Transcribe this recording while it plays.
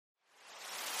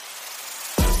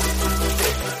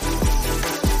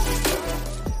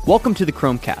Welcome to the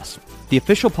Chromecast, the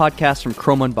official podcast from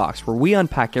Chrome Unboxed, where we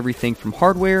unpack everything from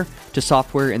hardware to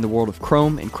software in the world of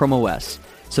Chrome and Chrome OS,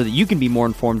 so that you can be more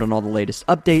informed on all the latest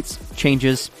updates,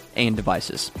 changes, and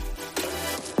devices.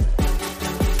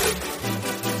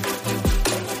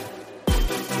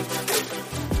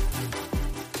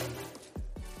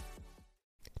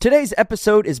 Today's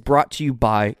episode is brought to you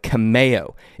by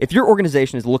Cameo. If your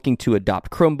organization is looking to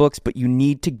adopt Chromebooks, but you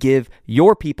need to give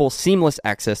your people seamless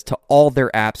access to all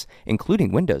their apps,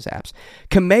 including Windows apps,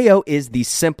 Cameo is the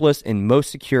simplest and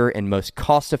most secure and most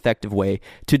cost-effective way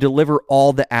to deliver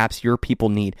all the apps your people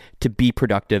need to be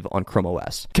productive on Chrome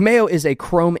OS. Cameo is a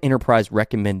Chrome Enterprise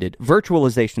recommended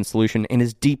virtualization solution and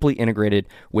is deeply integrated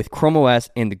with Chrome OS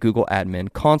and the Google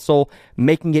Admin console,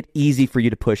 making it easy for you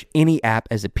to push any app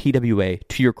as a PWA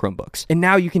to your Chromebooks. And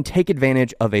now you can take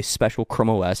advantage of a special Chrome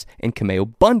OS and Cameo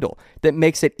bundle that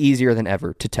makes it easier than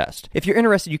ever to test. If you're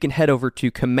interested, you can head over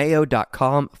to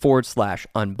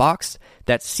cameo.com/unboxed.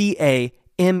 That's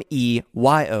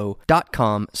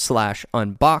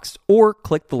cameo.com/unboxed, or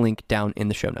click the link down in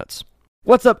the show notes.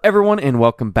 What's up, everyone, and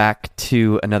welcome back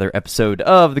to another episode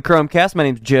of the Chromecast. My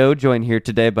name's Joe, joined here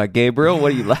today by Gabriel.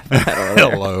 What are you laughing at over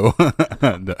there? Hello.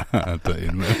 I'll tell you in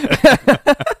a minute.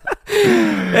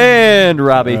 And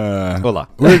Robbie. Hola.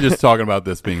 We were just talking about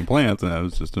this being plants, and that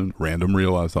was just a random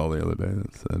reel I saw the other day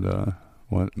that said,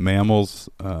 what mammals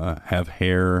have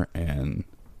hair and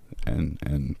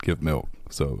give milk,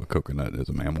 so a coconut is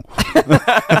a mammal.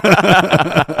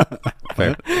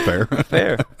 Fair.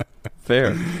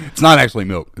 It's not actually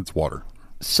milk; it's water.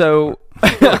 So,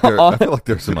 I feel like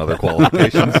there's some other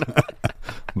qualifications,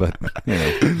 but you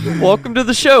know. Welcome to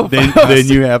the show. Then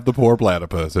you have the poor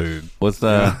platypus who Was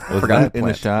that in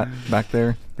the shot back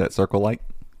there? That circle light?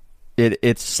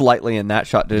 It's slightly in that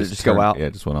shot. Did it just go out? Yeah,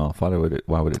 it just went off. Why would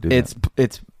it do It's that?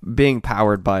 it's being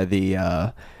powered by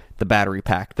the battery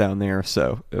pack down there.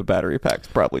 So the battery pack's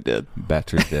probably dead.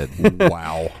 Battery's dead.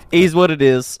 wow. Is what it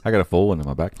is. I got a full one in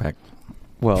my backpack.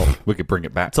 Well, we could bring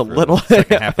it back. It's a little.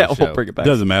 Second half of the show. We'll bring it back.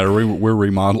 Doesn't matter. We're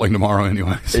remodeling tomorrow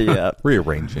anyway. So. Yeah,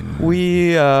 rearranging.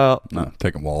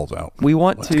 Taking walls out. We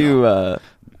want to.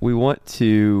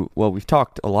 Well, we've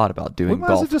talked a lot about doing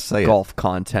golf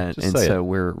content, and so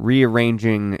we're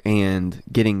rearranging and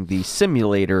getting the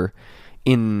simulator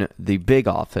in the big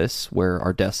office where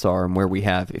our desks are, and where we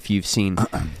have, if you've seen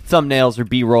thumbnails or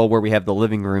B-roll, where we have the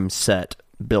living room set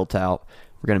built out.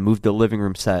 We're going to move the living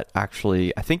room set,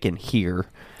 actually, I think in here.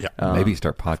 Yeah. Maybe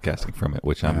start podcasting from it,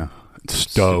 which I'm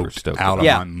stoked out of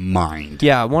my mind.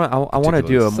 Yeah, I want to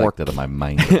do a more out of my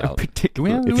mind about. Do we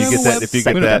have if a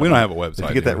website? We don't have a website. If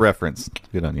you get that reference,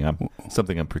 good on you.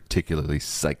 Something I'm particularly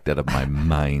psyched out of my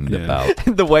mind about.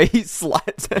 The way he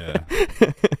slides. Yeah.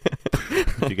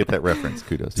 If you get that reference,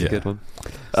 kudos. It's a good one.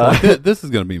 This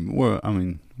is going to be,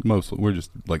 mostly we're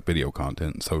just like video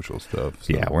content and social stuff.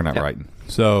 So. Yeah, we're not writing.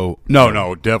 So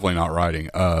no, definitely not writing.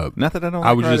 Not that I don't.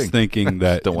 I was just thinking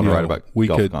that don't want to write about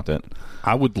golf content.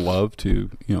 I would love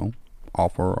to,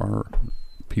 offer our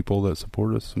people that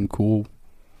support us some cool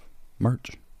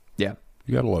merch. Yeah.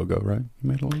 You got a logo, right? You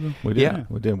made a logo? We did.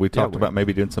 We did. We talked about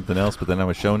maybe doing something else, but then I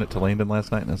was showing it to Landon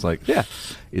last night, and I was like, yeah,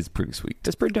 it's pretty sweet.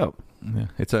 It's pretty dope. Yeah.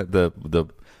 It's the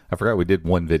I forgot we did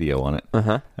one video on it.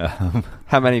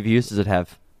 How many views does it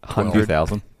have?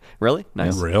 100,000. Really?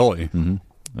 Nice. Yeah. Really?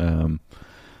 Mm-hmm.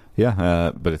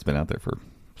 But it's been out there for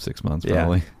 6 months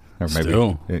probably. Or maybe,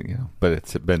 still. But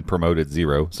it's been promoted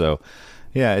 0. So,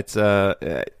 yeah, it's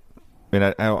I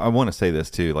want to say this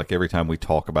too. Like every time we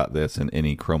talk about this in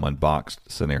any Chrome Unboxed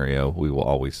scenario, we will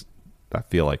always, I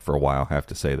feel like for a while, have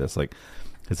to say this. Like,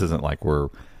 this isn't like we're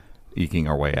eking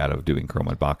our way out of doing Chrome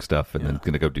Unboxed stuff and then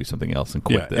going to go do something else and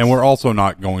quit this. And we're also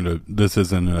not going to, this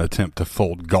isn't an attempt to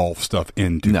fold golf stuff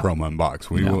into Chrome Unboxed.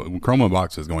 Chrome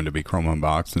Unboxed is going to be Chrome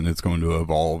Unboxed, and it's going to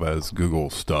evolve as Google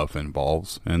stuff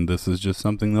evolves. And this is just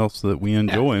something else that we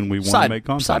enjoy and we want to make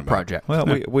content side about. Project. Well,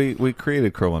 we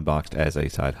created Chrome Unboxed as a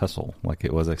side hustle. Like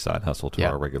it was a side hustle to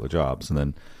our regular jobs. And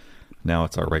then now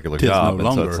it's our regular job. No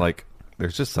longer. So it's like,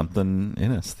 there's just something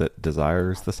in us that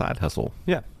desires the side hustle.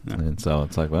 Yeah. And so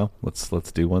it's like, well, let's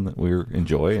do one that we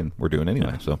enjoy and we're doing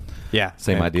anyway. So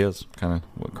same ideas, kind of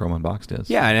what Chrome Unboxed is.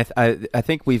 Yeah, and I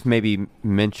think we've maybe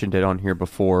mentioned it on here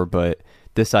before, but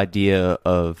this idea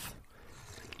of,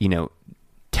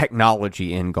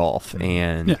 technology in golf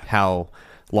and how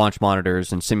launch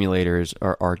monitors and simulators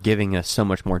are giving us so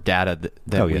much more data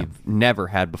that we've never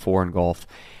had before in golf.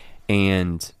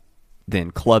 And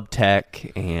then club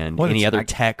tech and any other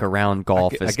tech around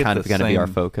golf is kind of going to be our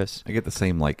focus. I get the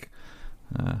same, like,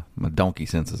 my donkey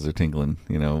senses are tingling,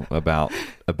 about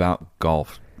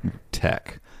golf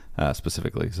tech.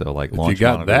 specifically. So like, if launch you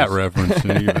got that monitors. reference,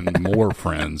 and even more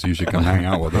friends, you should come hang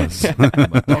out with us. My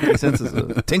talking senses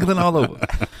are tingling all over.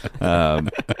 I'm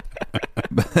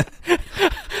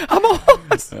a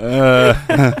horse.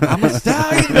 I'm a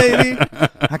stallion, baby.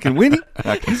 I can win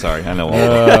it. Sorry, I know all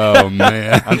Oh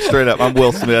man, I'm straight up. I'm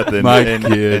Will Smith in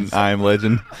kids I Am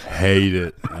Legend. hate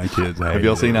it. My kids hate Have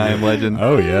y'all seen I Am Legend?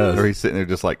 Oh yes. Where he's sitting there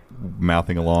just like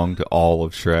mouthing along to all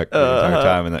of Shrek the entire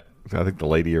time, and I think the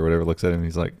lady or whatever looks at him, and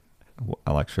he's like,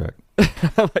 "I like Shrek."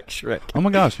 I like Shrek. Oh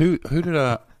my gosh, who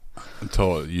did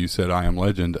until you said I Am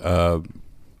Legend?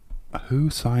 Who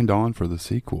signed on for the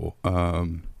sequel?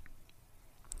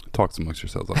 Talk amongst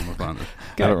yourselves. I'm gonna find it.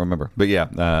 I don't remember, but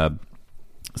yeah.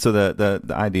 So the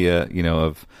idea,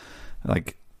 of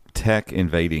like tech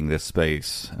invading this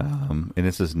space, and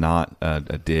this is not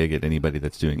a dig at anybody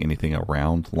that's doing anything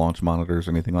around launch monitors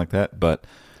or anything like that, but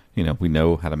we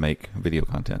know how to make video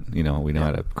content. We know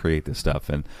how to create this stuff,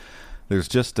 and there's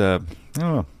just I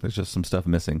don't know, there's just some stuff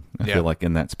missing. I feel like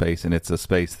in that space, and it's a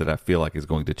space that I feel like is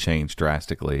going to change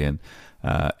drastically. And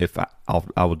if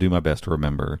I will do my best to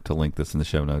remember to link this in the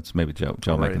show notes. Maybe Joe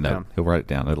will make a note. He'll write it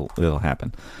down. It'll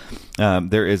happen.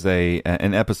 There is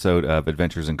an episode of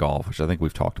Adventures in Golf, which I think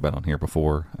we've talked about on here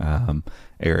before.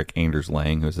 Eric Anders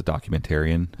Lang, who's a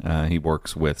documentarian, he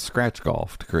works with Scratch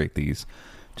Golf to create these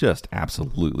just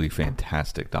absolutely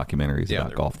fantastic documentaries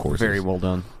about golf courses. Very well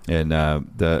done. And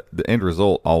the end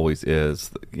result always is,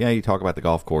 you talk about the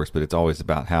golf course, but it's always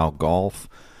about how golf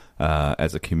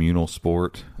as a communal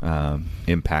sport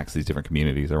impacts these different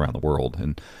communities around the world,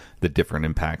 and the different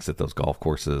impacts that those golf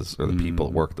courses or the people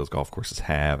that work at those golf courses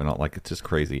have, and all, like, it's just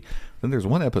crazy. Then there's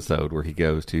one episode where he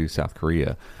goes to South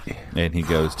Korea, and he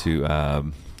goes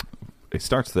to it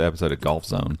starts the episode at Golf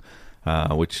Zone,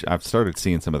 which I've started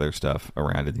seeing some of their stuff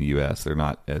around in the U.S. They're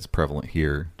not as prevalent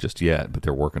here just yet, but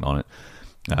they're working on it.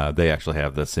 They actually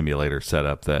have the simulator set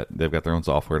up that they've got their own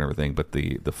software and everything, but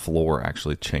the floor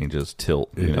actually changes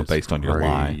tilt, based on your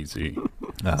lie.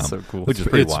 So cool. Which is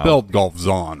pretty It's wild. spelled Golf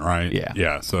Zon, right? Yeah.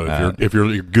 Yeah. So if you're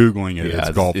googling it, it's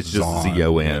Golf it's Zon. just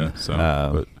ZON. Yeah,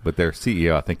 so, but their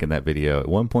CEO, I think, in that video at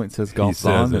one point says Golf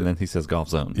Zone, and then he says Golf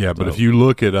Zone. yeah, but So if you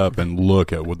look it up and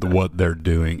look at what they're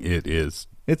doing, it's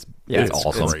it's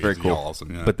awesome. It's very cool.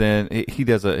 Awesome, yeah. But then he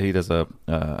does a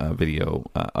video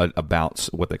about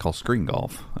what they call screen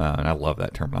golf, and I love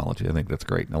that terminology. I think that's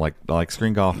great. I like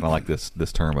screen golf, and I like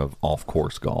this term of off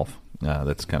course golf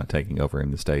that's kind of taking over in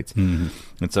the States. Mm-hmm.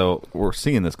 And so we're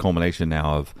seeing this culmination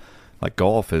now of, like,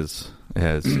 golf has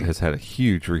had a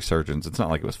huge resurgence. It's not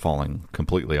like it was falling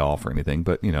completely off or anything,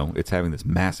 but it's having this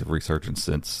massive resurgence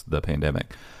since the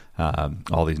pandemic.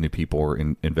 All these new people are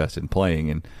invested in playing,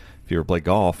 and if you ever play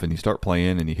golf and you start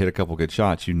playing and you hit a couple good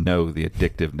shots, the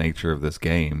addictive nature of this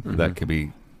game that can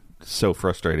be so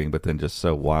frustrating, but then just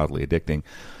so wildly addicting.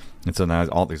 And so now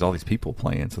there's all these people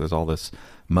playing, so there's all this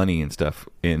money and stuff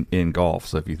in golf.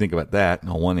 So if you think about that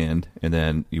on one end, and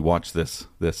then you watch this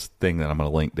thing that I'm going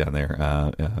to link down there,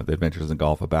 the Adventures in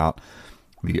Golf, about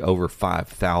the over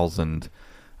 5,000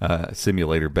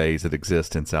 simulator bays that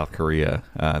exist in South Korea,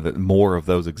 that more of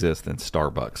those exist than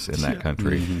Starbucks in that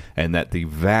country, and that the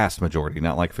vast majority,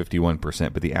 not like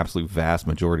 51%, but the absolute vast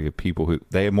majority of people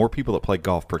they have more people that play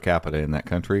golf per capita in that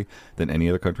country than any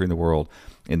other country in the world,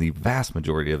 and the vast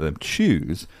majority of them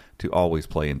choose to always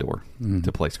play indoor,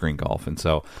 to play screen golf. And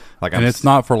so, it's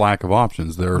not for lack of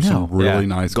options. There are some really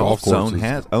nice golf courses.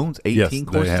 Zone owns 18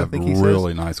 courses. They have I think he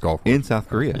really says, nice golf courses in South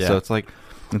Korea. Yeah. So it's like,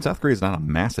 and South Korea is not a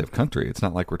massive country. It's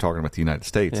not like we're talking about the United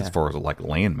States as far as like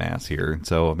land mass here. And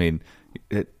so, I mean,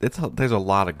 there's a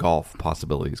lot of golf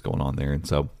possibilities going on there. And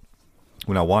so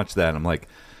when I watch that, I'm like,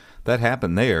 that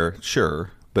happened there,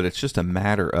 sure, but it's just a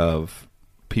matter of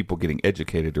people getting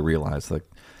educated to realize, like,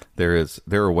 there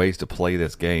are ways to play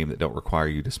this game that don't require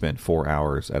you to spend 4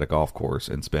 hours at a golf course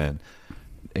and spend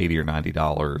 $80 or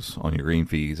 $90 on your green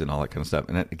fees and all that kind of stuff.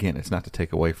 And again, it's not to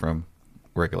take away from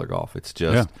regular golf. It's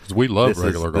just 'cause we love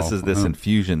regular golf. This is this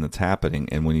infusion that's happening,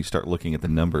 and when you start looking at the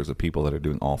numbers of people that are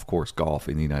doing off-course golf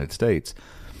in the United States,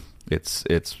 it's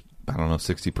I don't know,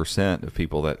 60% of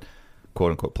people that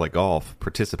quote unquote play golf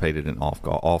participated in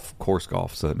off-course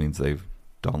golf. So that means they've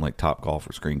done like Top Golf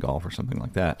or Screen Golf or something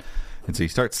like that. And so you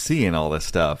start seeing all this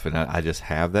stuff, and I just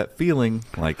have that feeling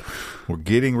like we're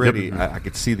getting ready. Yep. I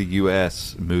could see the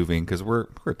U.S. moving, because we're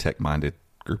a tech-minded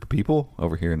group of people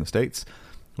over here in the States.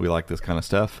 We like this kind of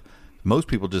stuff. Most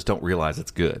people just don't realize it's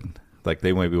good. Like,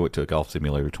 they maybe went to a golf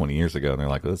simulator 20 years ago, and they're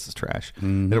like, well, this is trash. They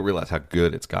don't realize how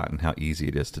good it's gotten, how easy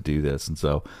it is to do this. And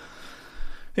so,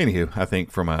 anywho, I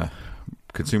think from a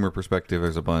consumer perspective,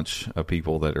 there's a bunch of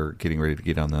people that are getting ready to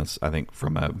get on this. I think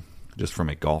from a just from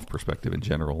a golf perspective in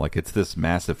general. Like, it's this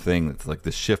massive thing that's like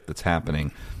this shift that's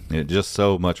happening. And it just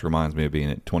so much reminds me of being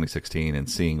at 2016 and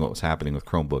seeing what was happening with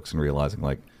Chromebooks and realizing,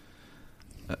 like,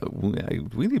 we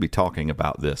need to be talking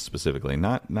about this specifically,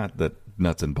 not the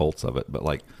nuts and bolts of it, but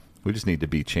like we just need to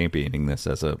be championing this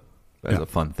as a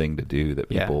fun thing to do that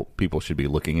people should be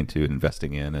looking into and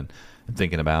investing in and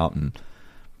thinking about and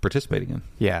participating in.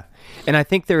 Yeah, and I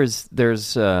think there's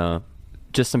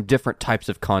just some different types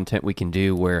of content we can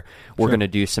do where we're going to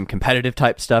do some competitive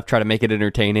type stuff, try to make it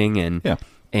entertaining,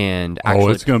 and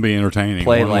actually it's going to be entertaining.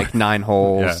 Play like 9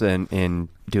 holes and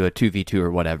do a 2v2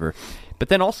 or whatever. But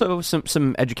then also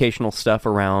some educational stuff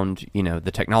around,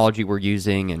 the technology we're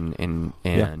using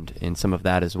and some of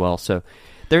that as well. So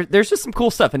there's just some cool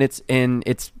stuff, and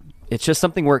it's just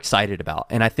something we're excited about.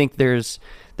 And I think there's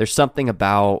something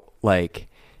about like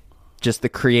just the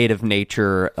creative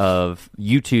nature of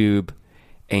YouTube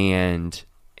and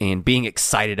being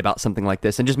excited about something like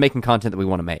this and just making content that we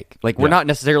want to make. Like, we're not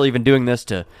necessarily even doing this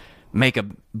to make a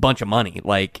bunch of money.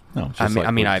 Like, I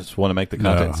just want to make the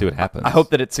content and see what happens. I hope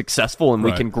that it's successful and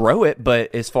we can grow it.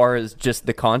 But as far as just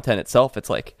the content itself, it's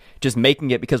like just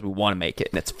making it because we want to make it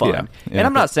and it's fun. Yeah. And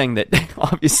I'm not saying that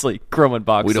obviously Chrome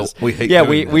Unboxes. We hate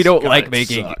we don't like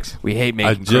making. Sucks. We hate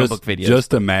making Chromebook videos.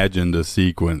 Just imagine the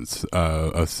sequence,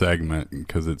 a segment,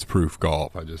 because it's Proof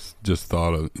Golf. I just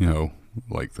thought of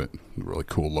like that really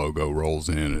cool logo rolls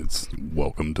in. It's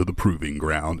welcome to the proving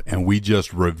ground, and we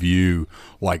just review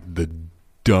like the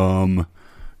dumb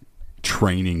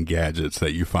training gadgets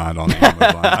that you find on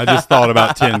Amazon. I just thought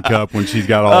about Tin Cup when she's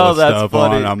got all the stuff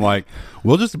funny. on. I'm like,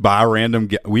 we'll just buy random.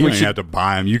 We don't even have to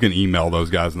buy them. You can email those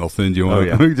guys and they'll send you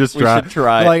one. We just try. Should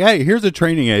try. Like, hey, here's a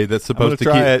training aid that's supposed to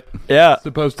try it. Yeah,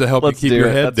 supposed to help you keep your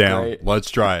head down. Great.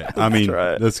 Let's try it. I mean,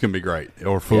 this can be great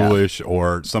or foolish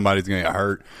or somebody's going to get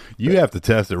hurt. You have to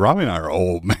test it. Robbie and I are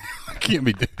old, man. I can't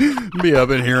be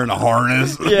up in here in a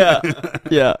harness. Yeah.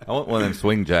 I want one of them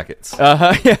swing jackets.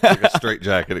 Yeah. Like a straight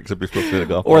jacket, except you're supposed to hit a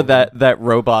golf ball. Or that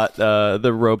robot,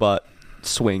 the robot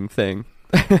swing thing.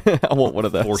 I want one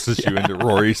of those. Forces you into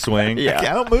Rory swing. Yeah.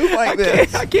 I don't move like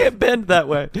this. I can't bend that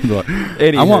way.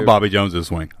 I want Bobby Jones'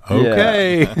 swing.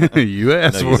 Okay. You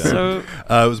asked for it. So,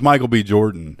 it was Michael B.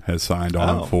 Jordan has signed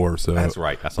on for. So that's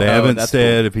right. They haven't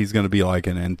said if he's going to be like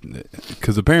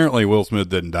because apparently Will Smith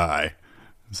didn't die.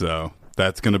 So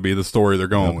that's going to be the story they're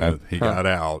going with. He got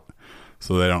out.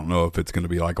 So they don't know if it's going to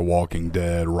be like a Walking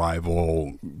Dead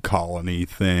rival colony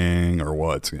thing or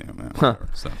what. So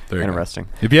there interesting.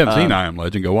 If you haven't seen I Am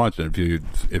Legend, go watch it.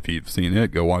 If you've seen it,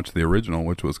 go watch the original,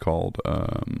 which was called.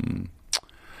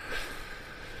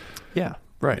 Yeah,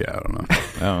 right. Yeah, I don't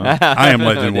know. I Am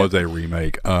Legend was a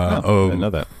remake. I know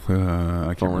that.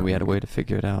 If only we had a way to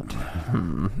figure it out.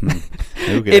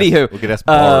 Anywho, we could ask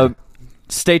Bard.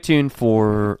 Stay tuned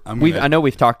for. I know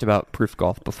we've talked about Proof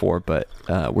Golf before, but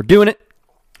we're doing it.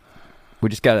 We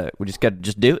just gotta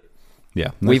do it. Yeah,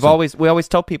 we always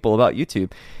tell people about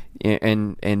YouTube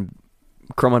and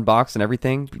Chrome Unbox and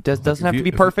everything. It doesn't have to be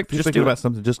perfect. If you're just thinking do about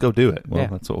something, just go do it. Well,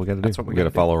 that's what we got to do. That's what we got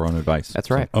to follow our own advice. That's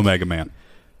right. Omega Man.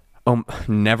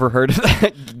 Never heard of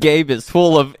that. Gabe is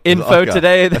full of info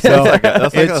today. That's like a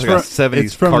 70s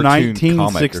it's from cartoon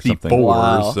 1964.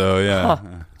 Wow. So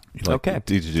yeah. Okay.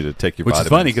 Teaches you to take your Which vitamins. is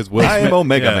funny because Will Smith, I am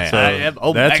Omega Man. So I am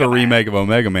Omega that's a Man. remake of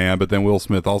Omega Man, but then Will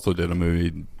Smith also did a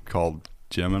movie called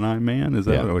Gemini Man. Is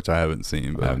that which I haven't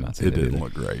seen, but I have not seen it didn't either.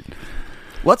 look great.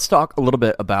 Let's talk a little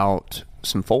bit about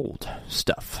some Fold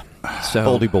stuff. So,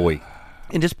 Foldy boy.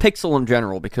 and just Pixel in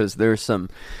general, because there's some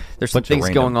Bunch things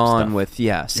of going on stuff. with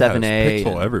 7A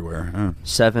Pixel and everywhere. Huh.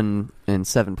 7 and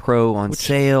 7 Pro on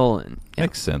sale, and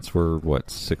Makes sense. We're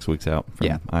 6 weeks out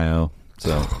from I/O,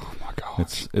 so Oh my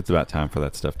gosh. it's about time for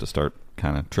that stuff to start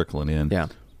kind of trickling in. yeah.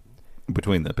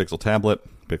 Between the Pixel tablet,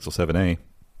 Pixel 7a,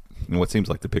 and what seems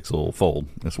like the Pixel Fold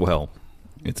as well.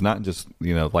 It's not just,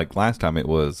 like last time it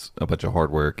was a bunch of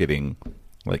hardware getting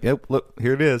like, oh, look,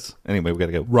 here it is. Anyway, we got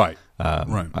to go. Right.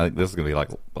 Right. I think this is going to be like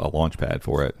a launch pad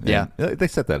for it. Yeah. And they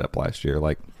set that up last year.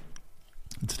 Like,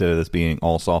 instead of this being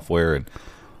all software and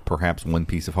perhaps one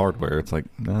piece of hardware, it's like,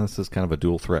 no, this is kind of a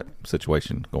dual threat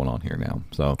situation going on here now.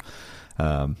 So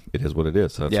it is what it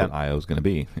is. So that's what I/O is going to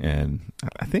be. And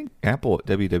I think Apple at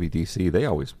WWDC, they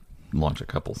always launch a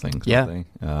couple things, don't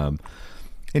they?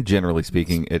 And generally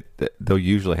speaking, they'll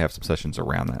usually have some sessions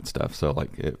around that stuff. So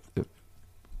like if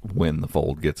when the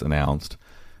Fold gets announced,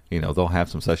 they'll have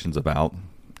some sessions about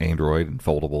Android and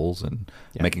foldables and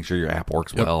making sure your app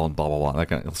works well and blah blah blah. That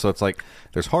kind of, so it's like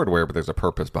there's hardware, but there's a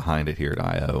purpose behind it here at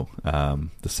I/O.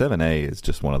 The 7A is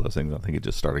just one of those things. I think it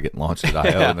just started getting launched at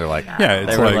I/O, and they're like,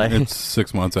 it's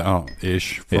 6 months out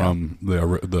ish from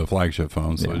the flagship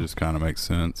phone, so it just kind of makes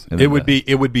sense. It would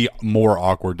be more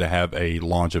awkward to have a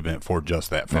launch event for just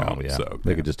that phone. So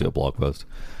they could just do a blog post.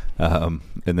 And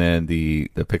then the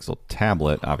Pixel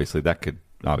tablet, obviously that could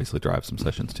drive some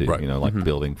sessions too. Right. You know, like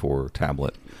building for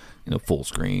tablet, you know, full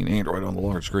screen, Android on the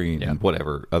large screen, and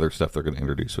whatever other stuff they're going to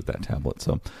introduce with that tablet.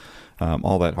 So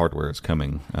all that hardware is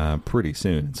coming pretty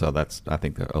soon. So that's, I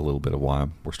think, a little bit of why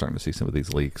we're starting to see some of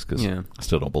these leaks, because I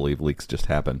still don't believe leaks just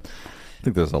happen. I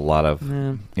think there's a lot of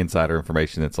insider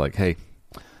information that's like, hey,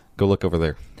 go look over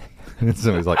there. And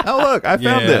somebody's like, oh, look, I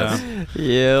found this.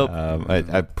 Yep.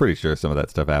 I'm pretty sure some of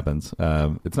that stuff happens.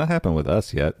 It's not happened with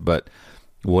us yet, but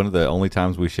one of the only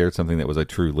times we shared something that was a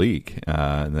true leak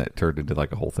and that turned into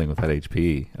like a whole thing with that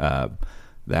HP,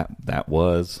 that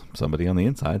was somebody on the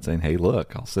inside saying, hey,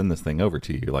 look, I'll send this thing over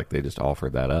to you. Like, they just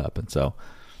offered that up. And so,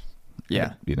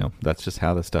 you know, that's just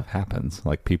how this stuff happens.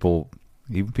 Like,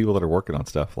 even people that are working on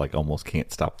stuff, like, almost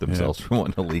can't stop themselves from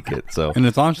wanting to leak it. So, and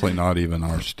it's honestly not even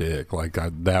our stick. Like,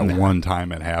 that one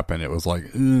time it happened, it was like,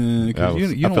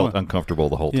 I felt uncomfortable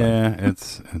the whole time. Yeah,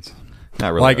 it's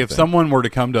not really like if someone were to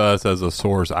come to us as a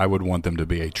source, I would want them to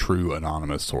be a true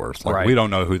anonymous source. Like, we don't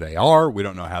know who they are, we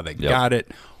don't know how they got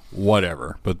it,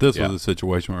 whatever. But this was a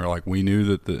situation where, like, we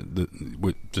knew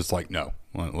that just like, no,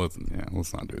 let's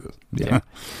not do this. Yeah,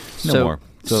 no more.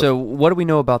 So what do we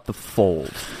know about the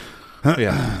Fold?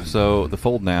 So the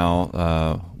Fold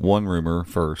now, one rumor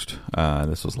first.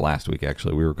 This was last week,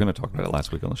 actually. We were going to talk about it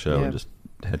last week on the show and just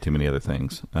had too many other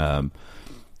things.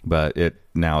 But it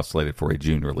now is slated for a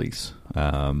June release.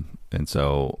 And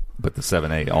so, but the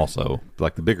 7A also,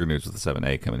 like, the bigger news was the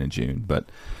 7A coming in June. But,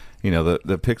 you know,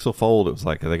 the Pixel Fold, it was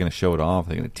like, are they going to show it off? Are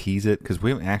they going to tease it? Because we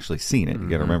haven't actually seen it. You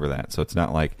got to remember that. So it's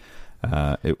not like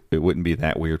it wouldn't be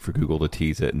that weird for Google to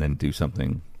tease it and then do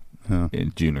something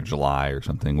in June or July or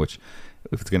something, which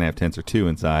if it's going to have Tensor 2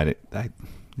 inside,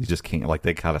 you just can't, like,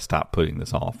 they got to stop putting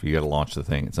this off. You got to launch the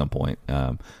thing at some point,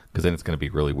 because then it's going to be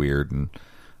really weird and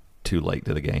too late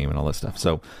to the game and all this stuff.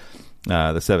 So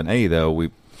the 7A, though, we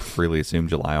freely assume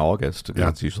July, August, because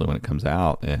that's usually when it comes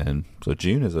out. And so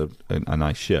June is a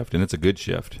nice shift, and it's a good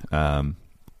shift.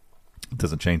 It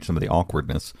doesn't change some of the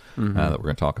awkwardness that we're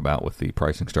going to talk about with the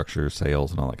pricing structure,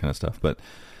 sales, and all that kind of stuff. But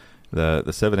the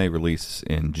 7A release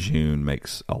in June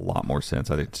makes a lot more sense,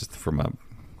 I think, just from a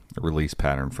release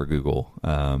pattern for Google.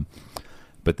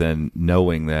 But then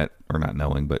knowing that, or not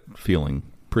knowing, but feeling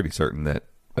pretty certain that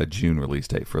a June release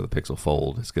date for the Pixel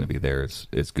Fold is going to be there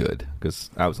is good. Because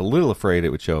I was a little afraid it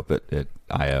would show up at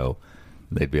I/O.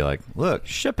 They'd be like, look,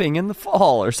 shipping in the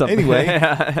fall or something. Anyway,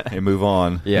 and move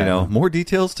on. You know, more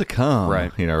details to come.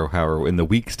 Right. You know, how in the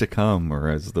weeks to come, or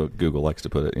as the Google likes to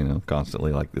put it, you know,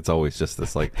 constantly. Like, it's always just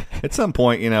this, like, at some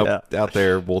point, you know, out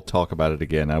there, we'll talk about it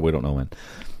again. We don't know when.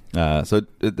 So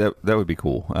that would be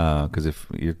cool. Because if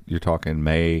you're talking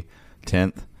May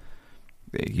 10th,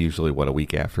 usually a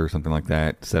week after, something like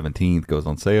that, 17th goes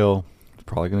on sale. It's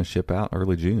probably going to ship out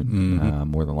early June,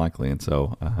 more than likely. And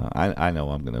so I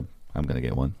know I'm gonna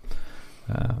get one.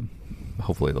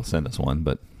 Hopefully they'll send us one,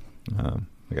 but I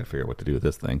got to figure out what to do with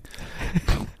this thing.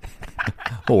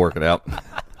 We'll work it out.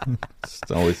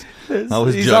 It's always he's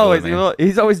always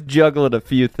juggling a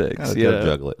few things.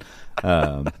 Juggle it.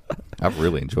 I've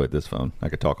really enjoyed this phone. I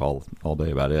could talk all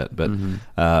day about it, but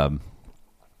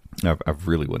I've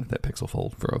really wanted that Pixel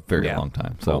Fold for a very long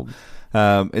time. So,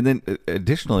 and then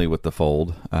additionally with the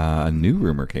Fold, a new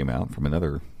rumor came out from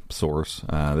another source.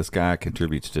 This guy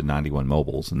contributes to 91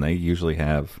 Mobiles, and they usually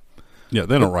have they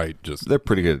don't write just they're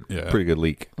pretty good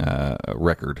leak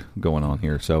record going on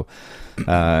here. So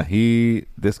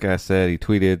this guy said, he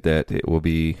tweeted that it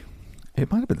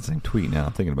might have been the same tweet now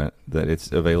I'm thinking about it, that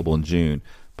it's available in June,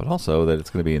 but also that it's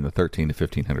going to be in the $1,300 to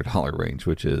 $1,500 range,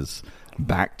 which is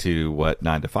back to what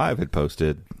 9 to 5 had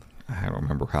posted. I don't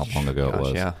remember how long ago it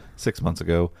was. 6 months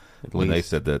ago, when they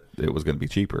said that it was going to be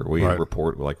cheaper. We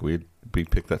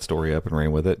picked that story up and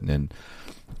ran with it, and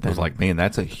I was like, man,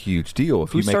 that's a huge deal.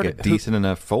 If you make a decent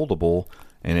enough foldable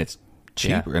and it's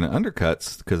cheaper and it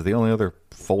undercuts, because the only other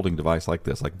folding device like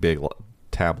this, like big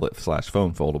tablet /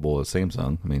 phone foldable, is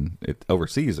Samsung. I mean,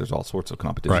 overseas there's all sorts of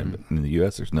competition, but in the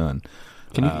U.S. there's none.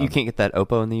 You can't get that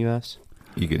Oppo in the U.S.?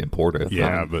 You can import it.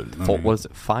 Yeah, but was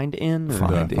it Find In?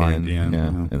 Find In. Yeah.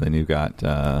 And then you got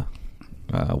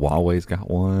Huawei's got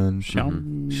one.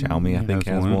 Xiaomi, I think,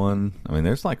 has one. I mean,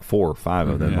 there's like 4 or 5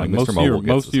 of them. Like most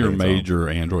of your major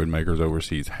Android makers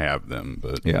overseas have them,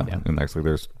 but and actually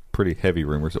there's pretty heavy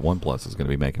rumors that OnePlus is going to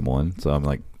be making one. So I'm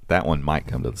like, that one might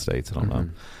come to the States. I don't know.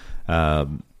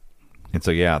 And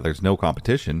so, yeah, there's no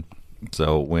competition.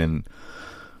 So when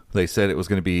they said it was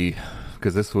going to be,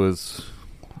 because this was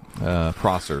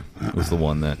Prosser was the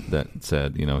one that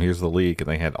said, here's the leak, and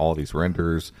they had all these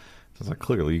renders. So it's like,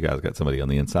 clearly you guys got somebody on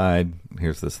the inside.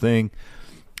 Here's this thing.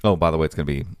 Oh, by the way, it's going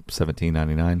to be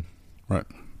 $17.99. Right.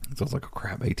 So it's like, oh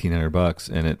crap, $1,800,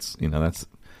 and it's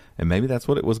and maybe that's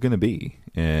what it was going to be,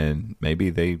 and maybe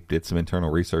they did some internal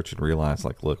research and realized,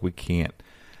 like, look, we can't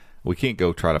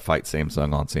go try to fight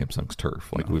Samsung on Samsung's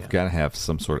turf. Like, we've got to have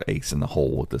some sort of ace in the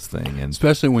hole with this thing. And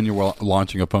especially when you're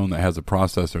launching a phone that has a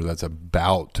processor that's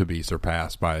about to be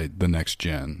surpassed by the next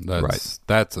gen.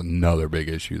 That's another big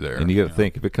issue there. And you got to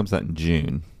think, if it comes out in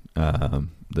June,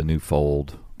 the new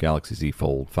Fold, Galaxy Z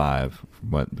Fold 5,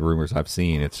 what the rumors I've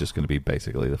seen, it's just going to be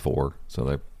basically the 4. So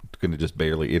they're going to just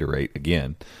barely iterate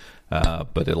again.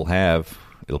 But it'll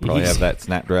probably have that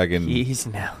Snapdragon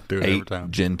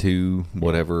 8 Gen 2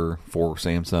 whatever for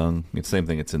Samsung. It's the same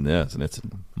thing. It's in this, and it's a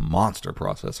monster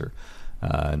processor,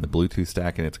 and the Bluetooth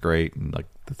stack, and it's great, and like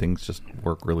the things just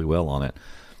work really well on it.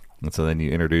 And so then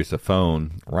you introduce a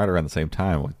phone right around the same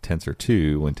time with Tensor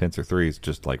 2, when Tensor 3 is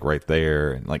just like right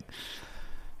there, and like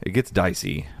it gets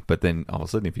dicey. But then all of a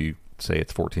sudden, if you say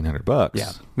it's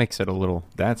 $1,400, makes it a little.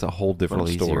 That's a whole different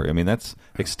story. Easier. I mean, it's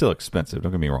still expensive.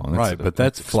 Don't get me wrong, but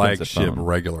that's flagship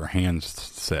regular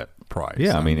handset price.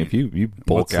 Yeah, I mean, if you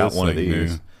bulk out one of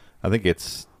these, I think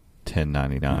it's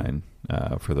 $10.99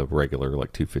 for the regular,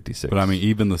 like $256. But I mean,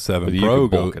 even the 7 Pro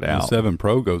the 7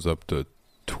 Pro goes up to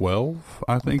 12,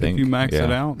 I think if you max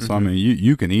it out. Mm-hmm. So I mean,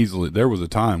 you can easily. There was a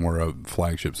time where a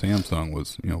flagship Samsung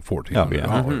was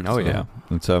 $1,400. Oh yeah.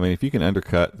 And so I mean, if you can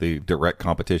undercut the direct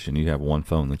competition, you have one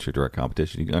phone that's your direct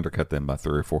competition. You can undercut them by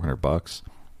 $300 or $400.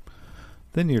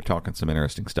 Then you're talking some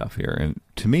interesting stuff here. And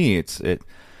to me,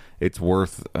 it's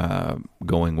worth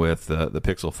going with the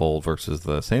Pixel Fold versus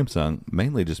the Samsung,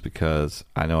 mainly just because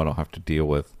I know I don't have to deal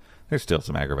with. There's still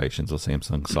some aggravations with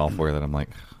Samsung software that I'm like,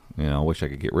 I wish I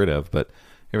could get rid of, but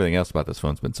everything else about this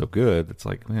phone's been so good. It's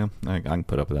like, I can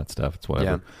put up with that stuff. It's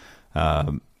whatever.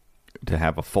 Yeah. To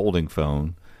have a folding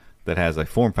phone that has a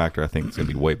form factor, I think it's going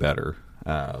to be way better.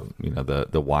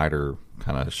 The wider,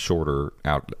 kind of shorter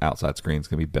outside screen is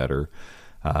going to be better.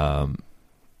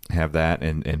 Have that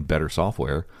and better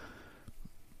software.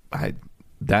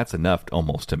 That's enough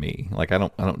almost to me. Like I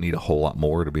don't need a whole lot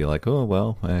more to be like, oh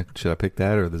well, should I pick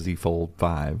that or the Z Fold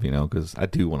 5? Because I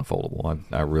do want a foldable.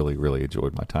 I really really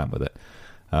enjoyed my time with it.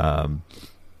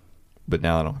 But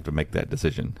now I don't have to make that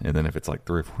decision. And then if it's like $300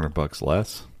 or $400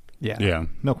 less,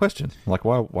 no question. Like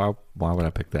why would I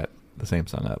pick the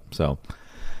Samsung up? So,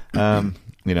 I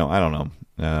don't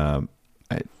know.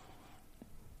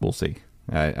 We'll see.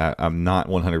 I'm not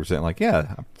 100% like,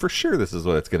 for sure this is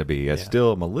what it's going to be. I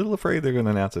still am a little afraid they're going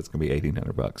to announce it's going to be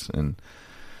 $1,800, and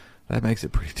that makes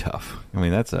it pretty tough. I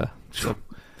mean, that's a...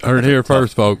 Heard here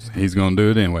first, folks. He's going to do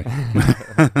it anyway.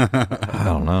 I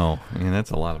don't know. I mean,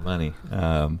 that's a lot of money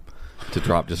to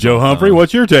drop just... Joe Humphrey,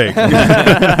 what's your take?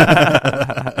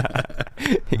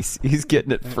 He's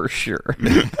getting it for sure.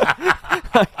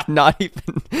 Not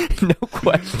even, no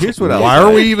question. Here's what Why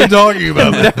are we even talking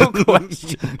about that? No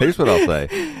question. Here's what I'll say.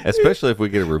 Especially if we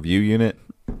get a review unit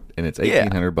and it's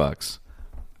 $1,800,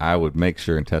 I would make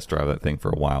sure and test drive that thing for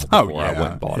a while before I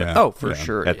went and bought it. Oh, for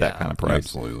sure. At that kind of price.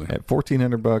 Absolutely. At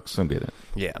 $1,400, I'm getting it.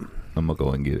 Yeah. I'm going to go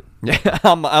ahead and get it. Yeah,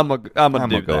 I'm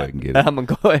gonna go ahead and get it. I'm going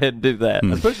to go ahead and do that.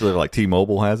 Especially if like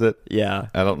T-Mobile has it. Yeah.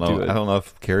 I don't know. I don't know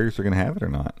if carriers are going to have it or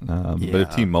not. But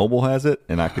if T-Mobile has it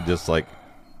and I could just like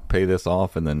pay this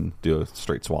off and then do a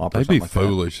straight swap. They'd be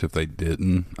foolish if they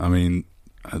didn't. I mean,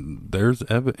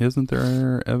 isn't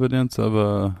there evidence of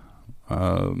a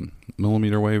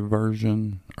millimeter wave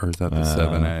version, or is that the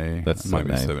 7A? That's might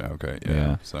be 7A. 7A. Okay,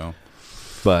 yeah. So,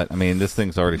 but I mean, this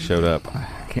thing's already showed up.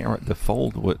 I can't remember the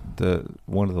Fold.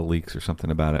 One of the leaks or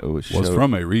something about it. It was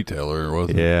from a retailer,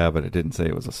 wasn't it? Yeah, but it didn't say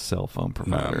it was a cell phone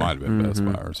provider. No, it might have been Best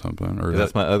Buy or something. Or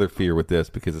that's my other fear with this,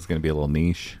 because it's going to be a little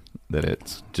niche. That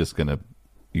it's just going to.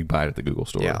 You buy it at the Google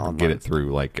store. Yeah, or get it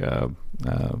through like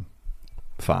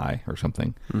Fi or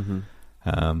something. Mm-hmm.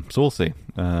 So we'll see.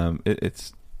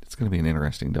 It's going to be an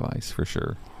interesting device for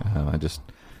sure. The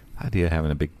idea of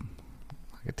having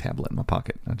a tablet in my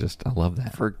pocket. I love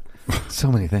that for so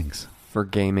many things. For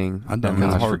gaming, for gaming,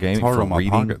 it's hard for on my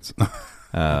reading, pockets.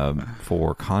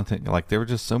 for content. Like there were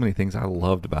just so many things I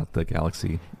loved about the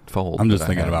Galaxy Fold. I'm just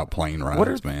thinking about plane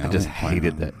rides, man. I just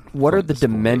hated that. What are the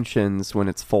dimensions when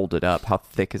it's folded up? How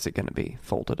thick is it going to be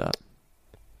folded up?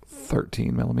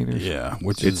 13 millimeters. Yeah,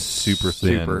 which it's is super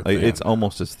thin. super thin. It's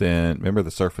almost as thin. Remember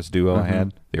the Surface Duo I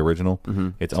had, the original?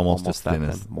 It's almost as thin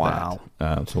as wow.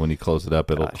 that. So when you close it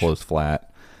up, it'll close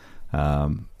flat.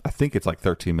 I think it's like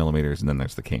 13 millimeters, and then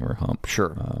there's the camera hump.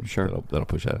 Sure. That'll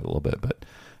push out a little bit, but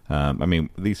I mean,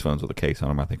 these phones with a case on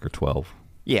them, I think, are 12.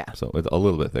 Yeah. So it's a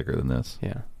little bit thicker than this.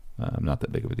 Yeah. Not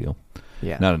that big of a deal.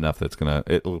 Yeah. Not enough that's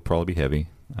it'll probably be heavy.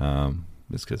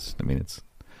 Just because, I mean, it's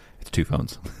two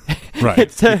phones.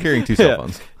 Right. You're carrying two cell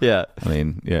phones. Yeah. I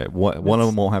mean, one of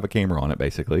them won't have a camera on it,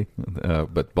 basically.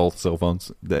 But both cell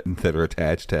phones that are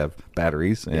attached have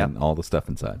batteries and all the stuff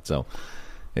inside. So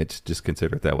it's just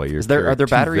consider it that way. Are there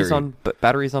batteries on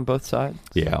both sides?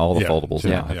 Yeah, all the foldables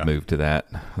now have yeah. moved to that.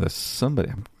 There's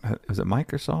somebody, was it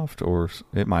Microsoft or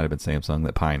it might have been Samsung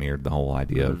that pioneered the whole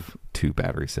idea of two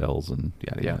battery cells and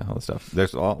yada all the stuff.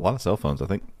 There's a lot of cell phones. I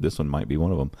think this one might be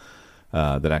one of them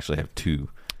that actually have two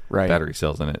battery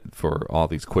cells in it for all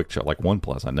these quick charge. Like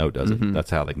OnePlus, I know does it. That's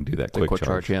how they can do that quick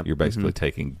charge. Yeah. You're basically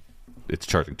it's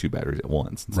charging two batteries at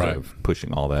once instead of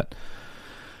pushing all that.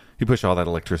 You push all that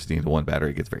electricity into one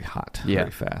battery, it gets very hot very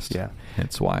fast. Yeah.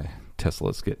 That's why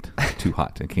Teslas get too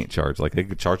hot and can't charge. Like, they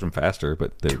could charge them faster,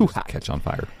 but they catch on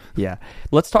fire. Yeah.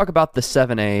 Let's talk about the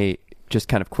 7A just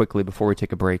kind of quickly before we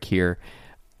take a break here.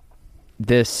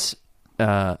 This is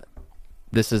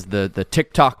the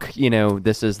TikTok,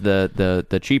 this is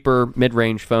the cheaper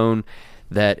mid-range phone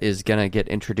that is going to get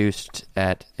introduced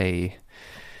at a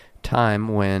time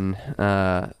when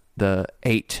the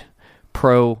 8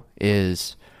 Pro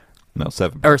is... No,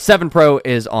 7. Or 7 Pro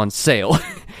is on sale.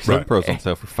 7 Pro's on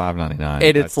sale for $599.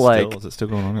 And it's is it still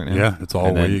going on right now? Yeah, it's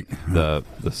all week. The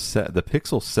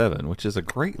Pixel 7, which is a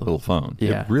great little phone.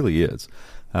 Yeah. It really is.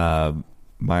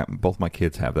 Both my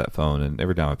kids have that phone, and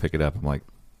every time I pick it up, I'm like,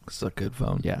 this is a good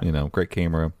phone. Yeah. Great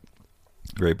camera,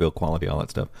 great build quality, all that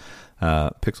stuff.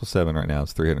 Pixel 7 right now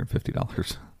is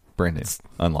 $350. Brand new,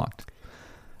 unlocked.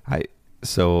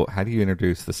 So how do you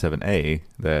introduce the 7A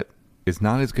that is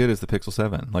not as good as the Pixel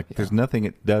 7? Like, there's nothing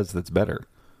it does that's better.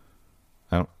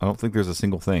 I don't think there's a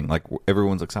single thing. Like,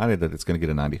 everyone's excited that it's going to get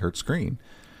a 90 hertz screen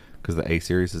because the A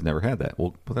series has never had that.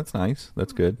 Well, that's nice.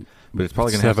 That's good. But it's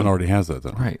probably going to have 7 already has that,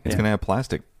 though. Right. It's going to have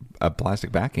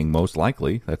plastic backing, most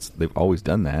likely. They've always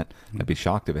done that. I'd be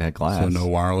shocked if it had glass. So no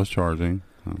wireless charging.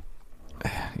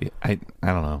 I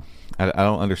don't know. I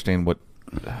don't understand what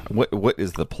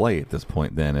is the play at this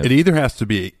point then. It either has to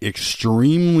be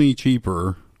extremely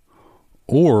cheaper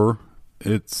or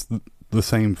it's the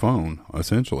same phone,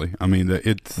 essentially. I mean,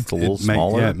 it's a little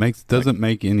smaller. It doesn't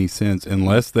make any sense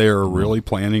unless they are really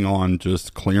planning on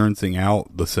just clearancing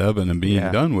out the 7 and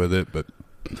being done with it. But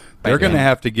they're going to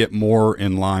have to get more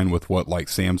in line with what like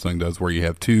Samsung does, where you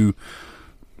have two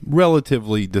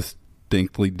relatively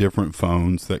distinctly different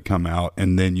phones that come out,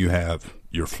 and then you have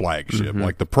your flagship.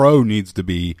 Like the Pro needs to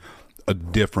be a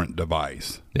different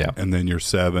device. Yeah. And then your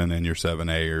 7 and your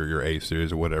 7A or your A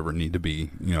series or whatever need to be,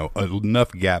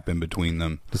 enough gap in between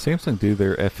them. Does Samsung do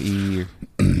their FE,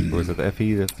 or is it the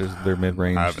FE that's their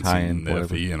mid-range I haven't high-end? seen the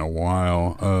FE in a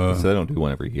while. So they don't do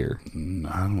one every year.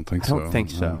 I don't think so. I don't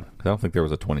think so. I don't think there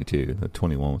was a 22. The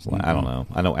 21 was I don't know.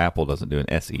 I know Apple doesn't do an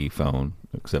SE phone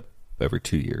except every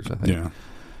 2 years, I think. Yeah.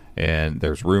 And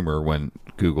there's rumor when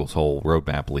Google's whole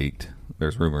roadmap leaked,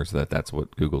 there's rumors that that's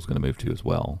what Google's going to move to as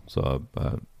well. So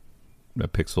a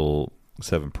Pixel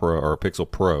 7 Pro or a Pixel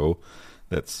Pro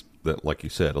that, like you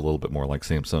said, a little bit more like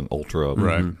Samsung Ultra,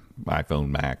 iPhone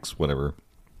Max, whatever.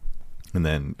 And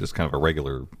then just kind of a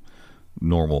regular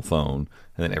normal phone.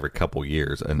 And then every couple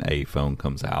years, an A phone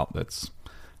comes out that's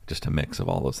just a mix of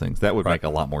all those things. That would make a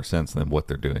lot more sense than what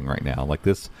they're doing right now. Like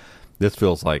this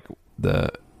feels like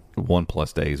the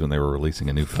OnePlus days when they were releasing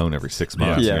a new phone every 6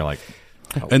 months. And you're like...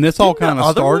 And this all kind of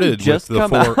started with the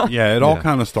 4. Yeah, it all Yeah.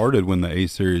 kind of started when the A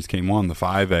series came on. The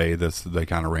 5A, they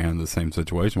kind of ran the same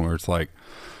situation where it's like,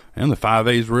 and the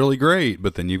 5A is really great,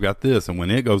 but then you've got this, and when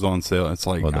it goes on sale, it's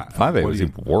like, well, the 5A was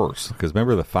even worse because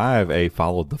remember the 5A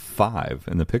followed the 5,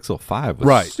 and the Pixel 5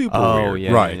 was super weird.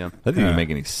 Yeah, right. Yeah. That didn't even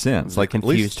make any sense. Like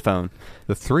confused phone.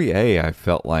 The 3A, I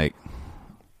felt like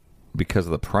because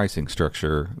of the pricing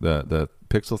structure, the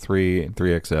Pixel 3 and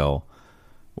 3 XL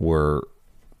were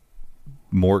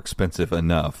more expensive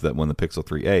enough that when the Pixel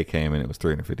 3A came and it was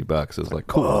 $350, it was like,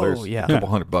 cool, there's a couple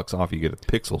 $100 off, you get a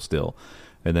Pixel still.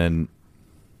 And then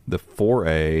the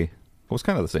 4A was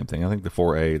kind of the same thing. I think the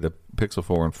 4A, the Pixel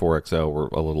 4 and 4 XL were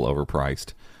a little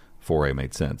overpriced. 4A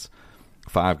made sense.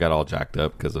 5 got all jacked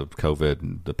up because of COVID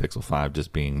and the Pixel 5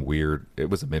 just being weird. It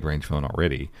was a mid-range phone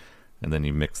already. And then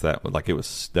you mix that with,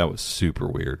 that was super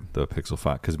weird, the Pixel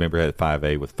 5. Because remember, it had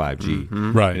 5A with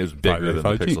 5G. Right. And it was bigger than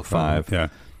the Pixel 5. Yeah.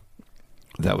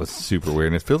 That was super weird,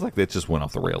 and it feels like it just went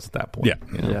off the rails at that point. Yeah.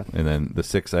 You know? Yeah. And then the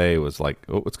 6A was like,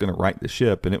 oh, it's going to right the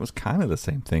ship, and it was kind of the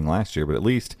same thing last year, but at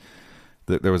least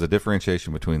there was a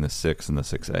differentiation between the 6 and the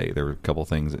 6A. There were a couple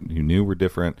things that you knew were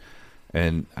different,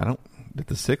 and did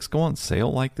the 6 go on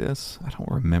sale like this? I don't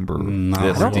remember. Not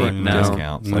This really, deep no.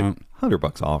 discounts, No. like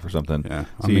 $100 off or something. Yeah.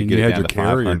 So I mean, get you it had down your to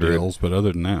carrier 500, deals, but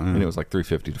other than that, and it was like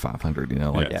 $350 to $500. You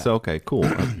know, like Yeah. so. Okay, cool.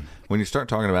 When you start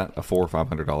talking about a $400 or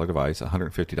 $500 device,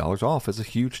 $150 off is a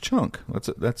huge chunk.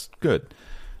 That's good.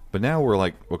 But now we're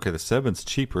like, okay, the 7's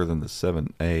cheaper than the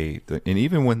 7A, and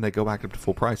even when they go back up to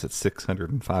full price, it's $600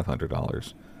 and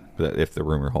 $500 if the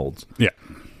rumor holds. yeah.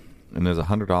 And there's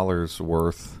 $100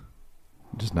 worth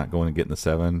just not going and getting the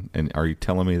 7. And are you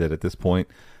telling me that at this point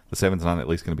the 7's not at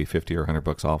least going to be $50 or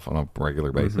 $100 off on a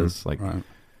regular basis? Like, Right.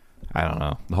 I don't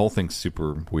know. The whole thing's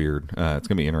super weird. It's going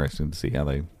to be interesting to see how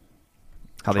they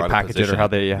How they try to package it or position how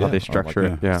they it. how they Yeah. structure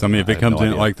Yeah. it. Yeah. So, I mean, if I it have comes no in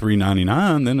at idea. like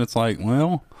 $399, then it's like,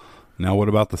 well, now what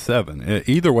about the 7?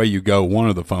 Either way you go, one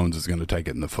of the phones is going to take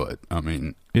it in the foot. I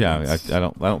mean, Yeah, I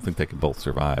don't think they can both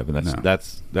survive, and No.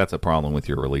 that's a problem with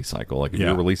your release cycle. Like if Yeah.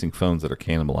 you're releasing phones that are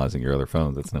cannibalizing your other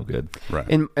phones, that's no good. right.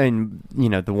 And you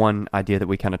know, the one idea that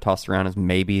we kind of tossed around is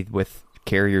maybe with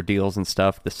carrier deals and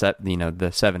stuff, the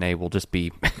 7A will just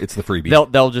be It's the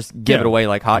freebie. they'll just give it away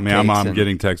like hot I mean, I'm cakes and-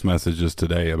 getting text messages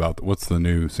today about what's the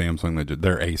new Samsung that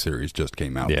their A series just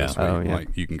came out Yeah. this week. Oh, yeah. Like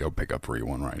you can go pick a free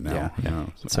one right now. Yeah. You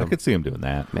know, so. So I could see him doing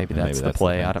that. maybe And that's the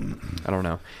play. thing. I don't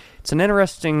know. It's an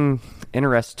interesting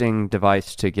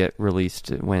device to get released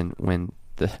when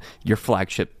your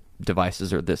flagship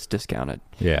devices are this discounted.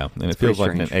 Yeah, and It's it feels pretty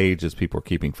like in an strange. age as people are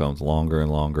keeping phones longer and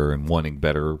longer and wanting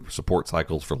better support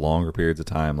cycles for longer periods of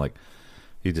time, like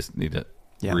you just need to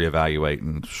Yeah. reevaluate.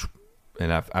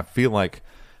 And I feel like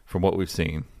from what we've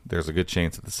seen, there's a good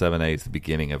chance that the 7A is the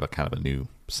beginning of a kind of a new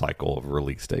cycle of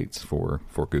release dates for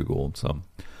Google. So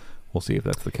we'll see if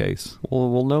that's the case.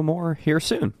 We'll know more here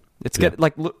soon. It's Yeah. good.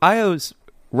 Like IO's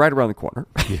right around the corner.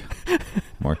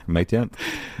 May 10th.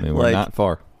 I mean, we're Like, not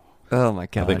far. Oh my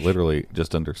gosh. I think literally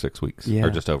just under 6 weeks, Yeah. or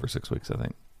just over 6 weeks, I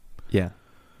think. Yeah.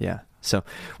 So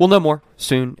we'll know more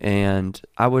soon, and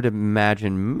I would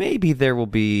imagine maybe there will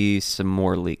be some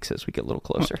more leaks as we get a little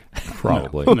closer.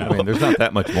 Probably. No. I mean, there's not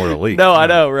that much more to leak. No, I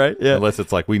know, right? Yeah. Unless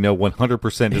it's like we know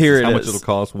 100% this Here is it how much is. it'll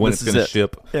cost, when This it's is going to it.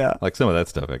 ship. Yeah. Like some of that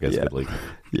stuff, I guess, Yeah. could leak.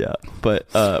 Yeah. But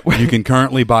You can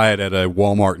currently buy it at a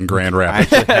Walmart in Grand I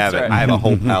Rapids. actually have it. I have a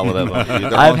whole pallet of them.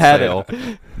 They're I've on had sale.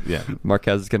 it. Yeah.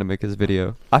 Marquez is going to make his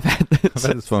video. I've had I've this.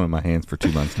 had this phone in my hands for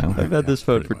 2 months now. I've had this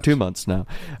phone pretty for much. 2 months now.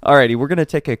 Alrighty, we're going to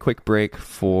take a quick break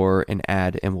for an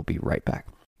ad, and we'll be right back.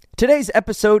 Today's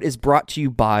episode is brought to you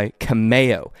by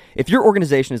Cameo. If your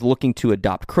organization is looking to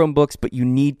adopt Chromebooks, but you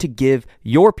need to give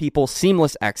your people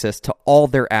seamless access to all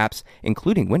their apps,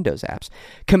 including Windows apps,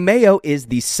 Cameo is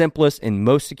the simplest and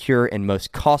most secure and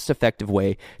most cost-effective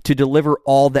way to deliver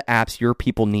all the apps your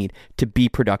people need to be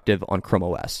productive on Chrome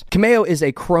OS. Cameo is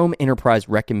a Chrome Enterprise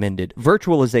recommended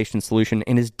virtualization solution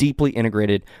and is deeply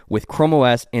integrated with Chrome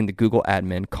OS and the Google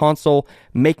Admin console,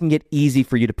 making it easy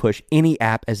for you to push any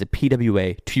app as a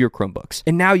PWA to your Chromebooks.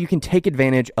 And now you can take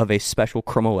advantage of a special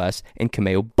Chrome OS and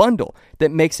Cameo bundle that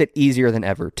makes it easier than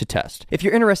ever to test. If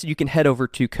you're interested, you can head over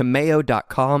to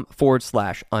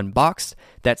cameo.com/unboxed.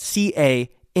 That's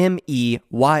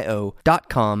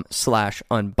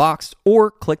CAMEYO.com/unboxed,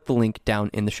 or click the link down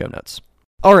in the show notes.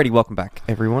 Alrighty, welcome back,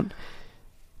 everyone.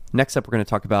 Next up, we're going to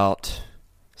talk about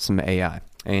some AI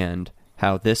and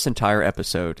how this entire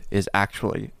episode is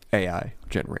actually AI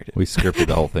generated. We scripted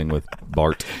the whole thing with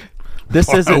Bart.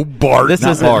 This isn't Oh, Bart. This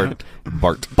Not isn't Bart.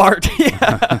 Bart. Bart.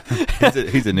 Yeah.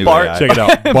 He's a new Bart. AI. Check it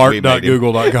out. We made him.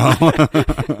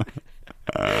 Bart.google.com.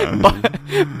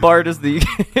 Bart is the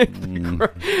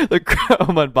the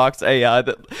Chrome Unboxed AI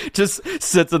that just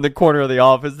sits in the corner of the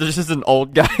office. There's just an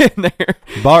old guy in there.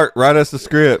 Bart, write us a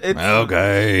script.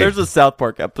 Okay. There's a South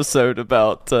Park episode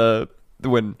about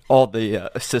when all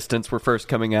the assistants were first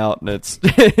coming out, and it's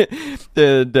it's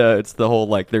the whole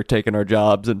like they're taking our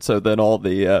jobs, and so then all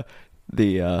the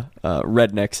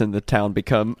rednecks in the town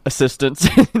become assistants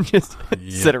and just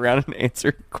sit around and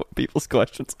answer people's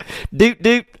questions. Doot.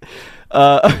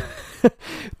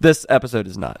 This episode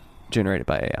is not generated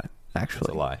by AI. Actually,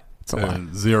 It's a lie. It's a lie.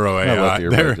 Zero I love AI. that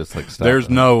everybody just, like, stopped There's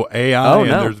it. no AI Oh, and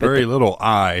no. there's very little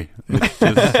I. It's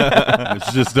just,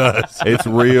 it's just us. It's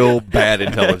real bad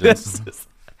intelligence.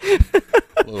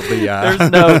 Little BI.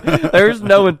 There's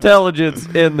no intelligence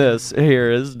in this.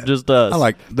 Here it's just us. I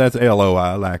like that's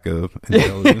LOI, lack of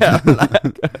intelligence.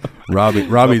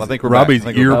 Robbie's I think we're back. Robbie's I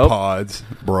think we're ear back. pods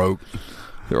broke.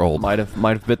 They're old. Might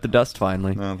have bit the dust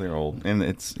finally. No, they're old. And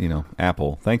it's,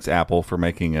 Apple. Thanks, Apple, for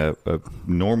making a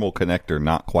normal connector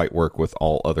not quite work with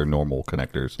all other normal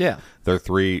connectors. Yeah. Their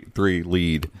three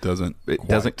lead doesn't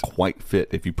quite fit.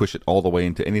 If you push it all the way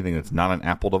into anything that's not an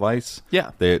Apple device,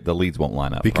 the leads won't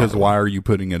line up. Because properly. why are you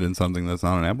putting it in something that's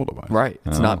not an Apple device? Right.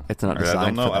 It's not designed I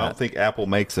don't know. for that. I don't think Apple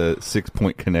makes a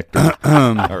 6-point connector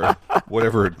or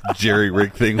whatever jerry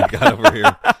rig thing we got over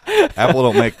here. Apple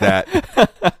don't make that.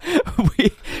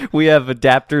 we have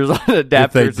adapters on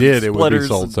adapters. If they did, it would be splitters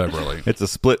sold separately. It's a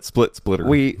splitter.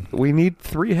 We need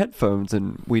 3 headphones,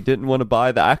 and we didn't want to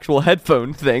buy the actual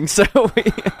headphone thing, so we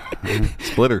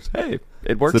splitters. Hey,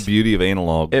 it works. It's the beauty of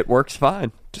analog. It works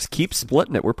fine. Just keep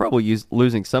splitting it. We're probably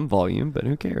losing some volume, but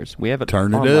who cares? We have it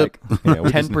Turn it on up. like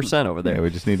 10% over there. Yeah, we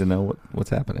just need to know what's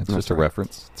happening. It's just a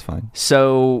reference. It's fine.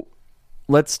 So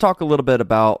let's talk a little bit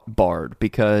about Bard,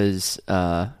 because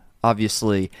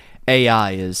obviously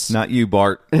AI is... Not you,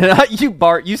 Bart. Not you,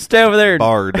 Bart. You stay over there.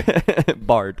 Bard.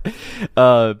 Bard.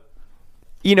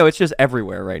 It's just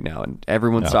everywhere right now, and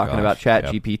everyone's talking about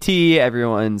ChatGPT.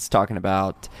 Everyone's talking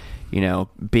about,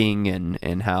 Bing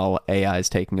and how AI is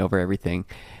taking over everything.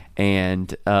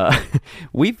 And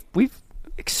we've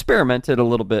experimented a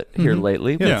little bit here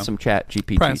lately with some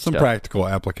ChatGPT stuff. Some practical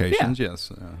applications, yes.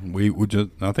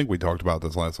 I think we talked about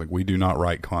this last week. We do not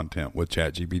write content with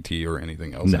ChatGPT or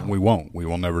anything else. No. We won't. We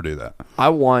will never do that. I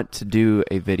want to do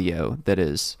a video that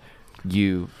is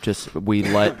we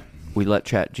let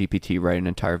ChatGPT write an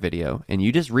entire video, and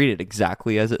you just read it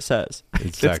exactly as it says.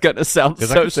 Exactly. It's going to sound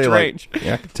so strange.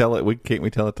 I could tell it. Can't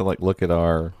we tell it to look at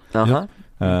our?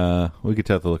 We could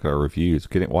tell it to look at our reviews.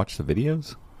 Can it watch the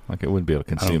videos? It wouldn't be able to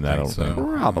consume that. I don't think.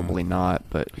 Probably not,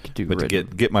 but we could do. But to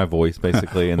get my voice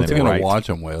basically, and what's then it going to watch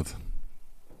them with?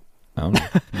 I don't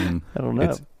know. I don't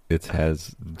know. It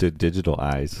has digital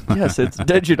eyes. Yes, it's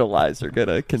digital eyes. They're going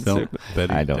to consume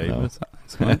it. I don't know.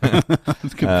 I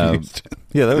was confused.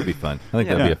 Yeah, that would be fun. I think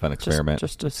that'd be a fun experiment.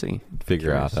 Just to see.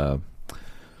 Figure out an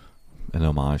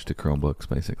homage to Chromebooks,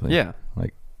 basically. Yeah.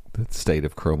 Like the state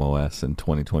of Chrome OS in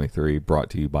 2023, brought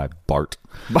to you by Bart.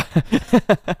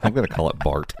 I'm going to call it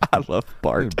Bart. I love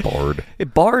Bart. Bard.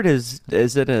 Bard is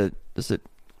it an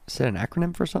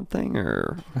acronym for something,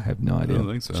 or? I have no idea. I don't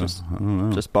think so. I don't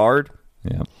know. Just Bard?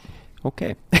 Yeah.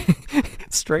 Okay.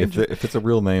 It's strange. If it's a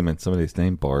real name and somebody's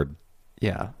named Bard.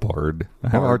 Yeah. Bard. I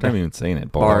have a hard time even saying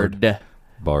it. Bard.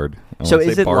 So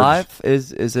is it live?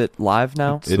 Is it live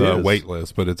now? It's a wait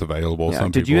list, but it's available. Yeah.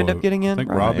 Did you end up getting in? I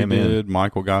think Robbie did.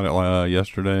 Michael got it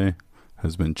yesterday.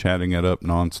 Has been chatting it up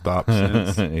nonstop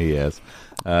since. He has.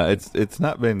 It's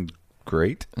not been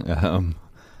great.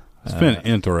 It's been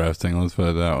interesting. Let's put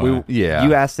it that way.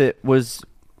 You asked it.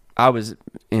 I was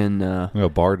in...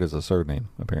 Bard is a surname,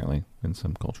 apparently, in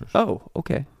some cultures. Oh,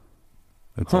 okay.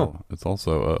 It's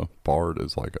also a Bard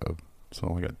is like a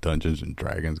Dungeons and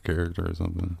Dragons character or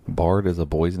something. Bard is a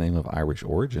boy's name of Irish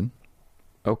origin.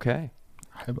 Okay.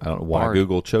 I don't know why Bard.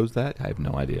 Google chose that. I have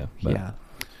no idea. But yeah.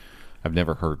 I've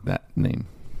never heard that name.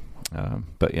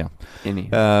 But yeah.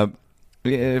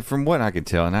 From what I can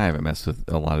tell, and I haven't messed with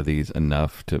a lot of these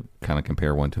enough to kind of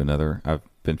compare one to another, I've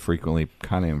been frequently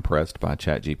kind of impressed by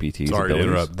ChatGPT's Sorry abilities.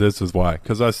 to interrupt. This is why.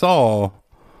 Because I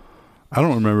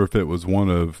don't remember if it was one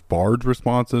of Bard's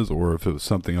responses or if it was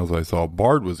something else I saw.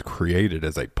 Bard was created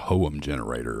as a poem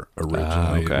generator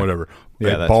originally. Okay. Whatever.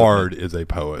 Yeah, a Bard is a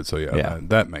poet. So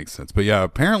that makes sense. But yeah,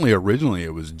 apparently originally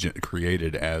it was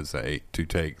created as to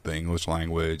take the English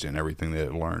language and everything that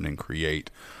it learned and create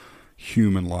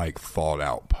human-like,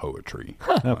 thought-out poetry.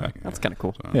 Okay. That's kind of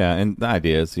cool. So. Yeah, and the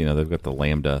idea is, they've got the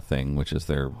Lambda thing, which is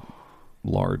their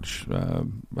large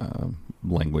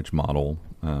language model.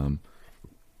 And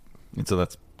so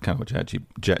that's kind of what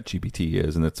ChatGPT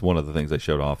is, and that's one of the things they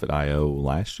showed off at I.O.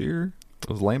 last year.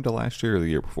 Was Lambda last year or the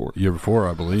year before? Year before,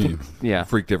 I believe. Yeah.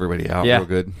 Freaked everybody out real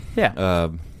good. Yeah.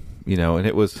 And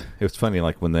it was funny,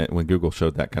 like when Google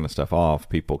showed that kind of stuff off,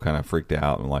 people kind of freaked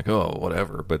out and like, oh,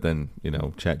 whatever. But then,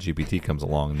 ChatGPT comes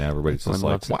along and now everybody's just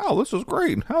like, wow, this is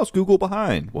great. How's Google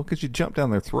behind? Well, because you jumped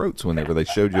down their throats whenever they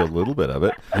showed you a little bit of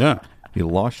it. Yeah. You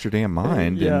lost your damn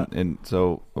mind. Yeah. And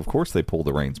so, of course, they pulled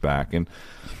the reins back. And,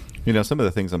 some of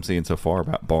the things I'm seeing so far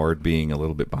about Bard being a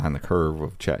little bit behind the curve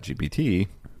of ChatGPT,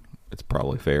 it's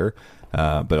probably fair.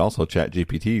 But also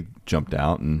ChatGPT jumped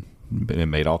out and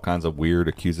made all kinds of weird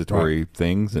accusatory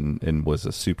things and was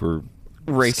a super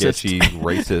sketchy,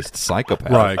 racist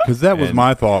psychopath. Right, because that was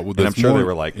my thought. And I'm sure they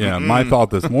were like, my thought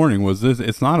this morning was this: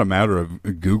 it's not a matter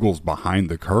of Google's behind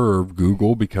the curve.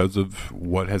 Google, because of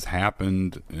what has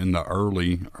happened in the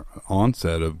early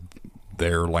onset of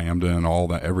their Lambda and all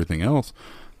that, everything else,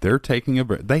 they're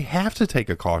they have to take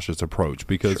a cautious approach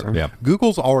because Sure. Yeah.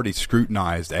 Google's already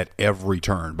scrutinized at every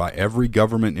turn by every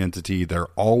government entity. They're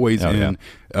always in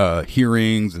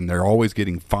hearings, and they're always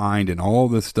getting fined and all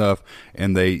this stuff,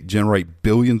 and they generate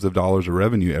billions of dollars of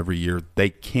revenue every year. They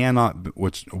cannot,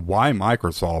 why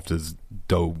Microsoft is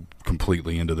dove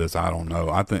completely into this, I don't know.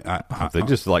 I think They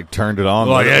just like turned it on.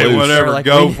 like, hey, loose. whatever, Like,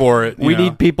 go for it. We you know?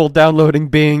 need people downloading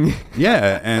Bing.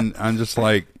 Yeah, and I'm just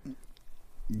like,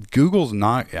 Google's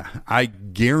not. I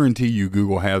guarantee you,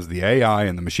 Google has the AI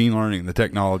and the machine learning and the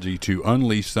technology to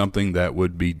unleash something that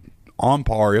would be on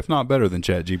par, if not better, than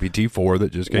ChatGPT 4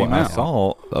 that just came out. I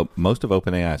saw most of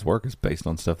OpenAI's work is based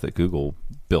on stuff that Google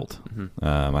built.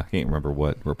 I can't remember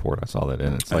what report I saw that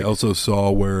in. It's like I also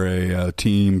saw where a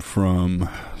team from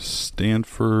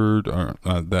Stanford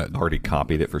that already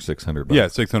copied it for $600. yeah,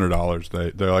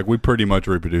 $600. They're like, we pretty much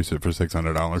reproduce it for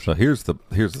 $600. So here's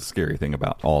the scary thing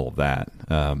about all of that.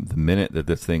 The minute that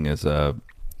this thing is a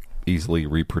easily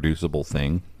reproducible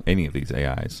thing, any of these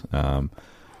AIs,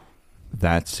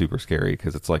 that's super scary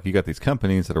because it's like you got these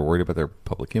companies that are worried about their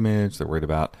public image. They're worried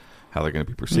about how they're going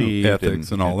to be perceived,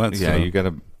 ethics and all that yeah, stuff. you got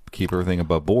to keep everything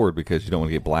above board because you don't want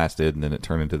to get blasted and then it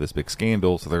turn into this big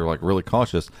scandal. So they're like really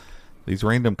cautious. These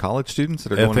random college students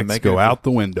that are going to Ethics make go out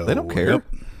the window. They don't care.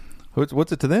 Yep.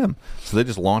 What's it to them? So they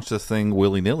just launch this thing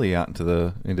willy nilly out into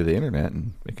the internet,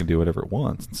 and it can do whatever it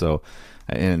wants. So,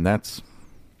 and that's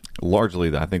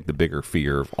largely, I think, the bigger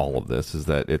fear of all of this is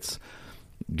that it's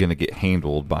going to get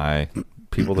handled by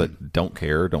people that don't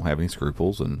care, don't have any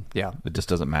scruples, and Yeah. it just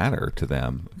doesn't matter to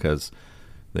them because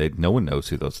no one knows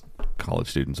who those college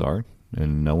students are,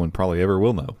 and no one probably ever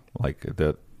will know. Like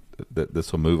that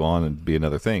this will move on and be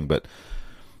another thing, but.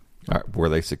 Were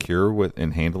they secure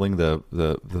in handling the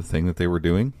thing that they were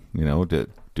doing? You know, do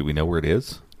we know where it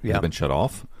is? Yeah. Has it been shut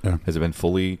off? Yeah. Has it been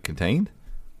fully contained?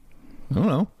 I don't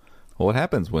know. Well, what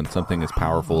happens when something as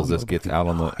powerful as this gets out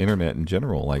on the internet in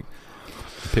general? Like,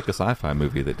 pick a sci-fi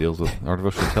movie that deals with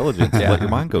artificial intelligence and let your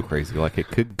mind go crazy. Like, it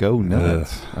could go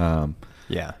nuts.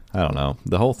 Yeah. I don't know.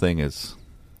 The whole thing is,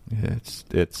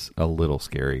 it's a little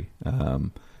scary.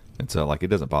 And so, like, it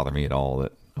doesn't bother me at all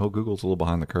that, Google's a little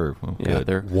behind the curve. Oh, Yeah, good.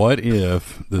 they're What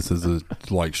if this is a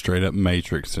like straight up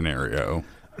Matrix scenario,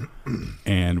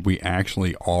 and we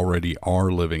actually already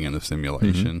are living in a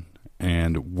simulation,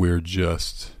 and we're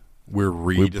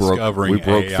rediscovering we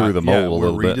broke AI. through the mold a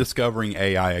little we're bit. rediscovering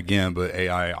AI again, but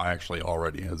AI actually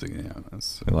already has it. Yeah,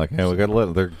 They're like, hey, we got to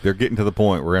let them. They're getting to the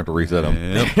point. We're going to have to reset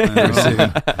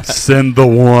them. Yep. Send the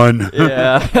one.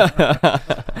 yeah.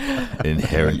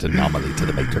 Inherent anomaly to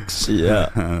the matrix. Yeah.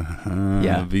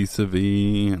 Yeah.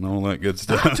 Vis-a-vis and all that good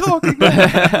stuff. Oh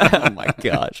my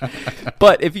gosh.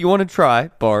 But if you want to try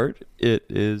Bard, it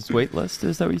is waitlist.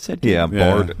 Is that what you said? Yeah,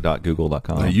 Yeah.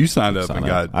 bard.google.com. Now, you signed up Sign and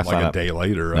up. got I like signed a up. day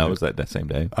later, right? No, it was that same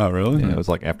day. Oh, really? Yeah, it was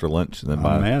like after lunch, and then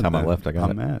by I'm the mad time I then. left, I got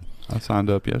I'm it. mad. I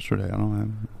signed up yesterday. I don't have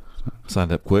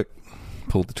Signed up quick,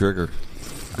 pulled the trigger.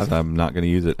 I'm not going to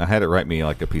use it. I had it write me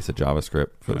like a piece of JavaScript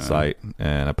for the site,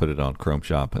 and I put it on Chrome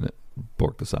Shop, and it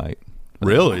borked the site.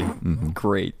 Really?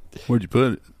 Great. Where'd you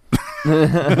put it?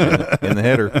 In the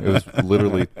header, it was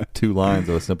literally 2 lines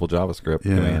of a simple JavaScript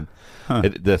Yeah. command. Huh.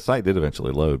 The site did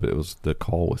eventually load, but the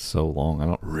call was so long. I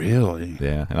don't. Really?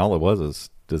 Yeah, and all it was is,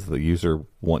 does the user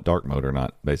want dark mode or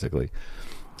not? Basically,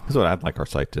 that's what I'd like our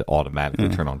site to automatically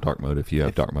turn on dark mode if you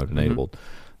have dark mode enabled.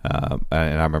 And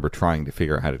I remember trying to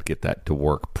figure out how to get that to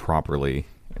work properly,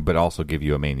 but also give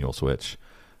you a manual switch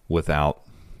without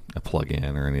a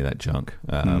plug-in or any of that junk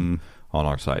on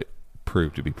our site.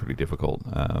 Proved to be pretty difficult.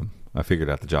 I figured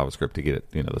out the JavaScript to get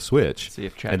it, the switch, See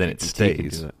if and then it ChatGPT can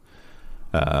stays. do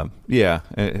it. Yeah,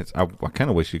 and I kind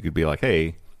of wish you could be like,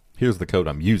 hey, here's the code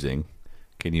I'm using.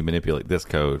 Can you manipulate this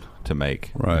code to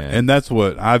make Right. And that's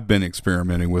what I've been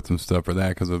experimenting with some stuff for that,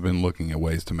 because I've been looking at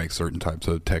ways to make certain types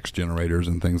of text generators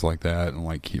and things like that, and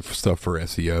like stuff for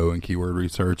SEO and keyword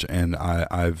research. And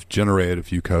I've generated a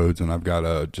few codes, and I've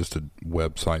got just a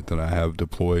website that I have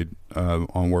deployed on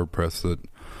WordPress that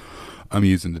I'm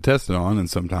using to test it on, and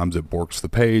sometimes it borks the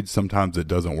page, sometimes it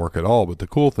doesn't work at all. But the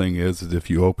cool thing is if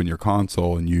you open your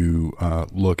console and you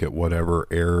look at whatever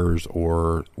errors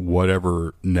or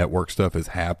whatever network stuff is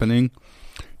happening,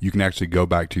 you can actually go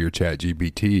back to your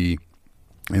ChatGPT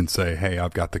and say, hey,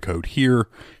 I've got the code here,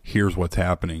 here's what's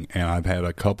happening. And I've had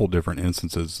a couple different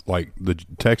instances, like the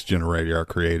text generator I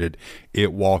created,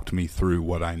 it walked me through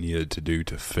what I needed to do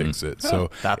to fix it. So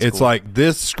That's it's cool. like,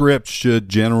 this script should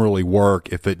generally work.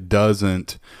 If it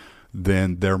doesn't,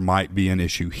 then there might be an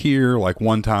issue here. Like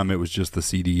one time it was just the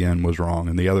CDN was wrong,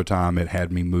 and the other time it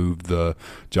had me move the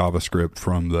JavaScript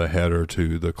from the header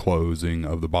to the closing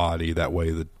of the body. That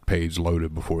way the page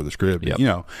loaded before the script. Yep. You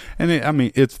know, and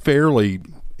it's fairly.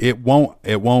 It won't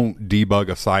debug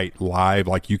a site live.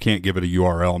 Like, you can't give it a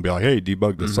URL and be like, "Hey,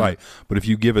 debug the site." But if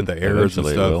you give it the errors and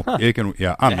Eventually stuff, it can.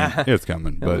 Yeah, I mean, it's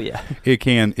coming, but it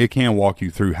can walk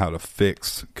you through how to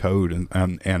fix code.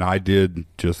 And I did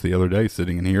just the other day,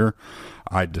 sitting in here,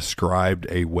 I described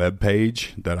a web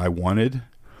page that I wanted,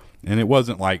 and it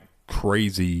wasn't like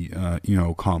crazy,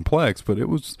 complex, but it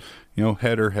was,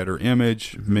 header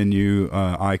image, menu,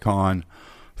 icon,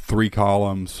 3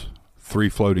 columns. 3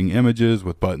 floating images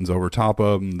with buttons over top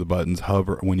of them. The buttons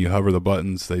hover. When you hover the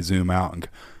buttons, they zoom out, and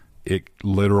it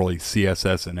literally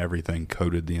CSS and everything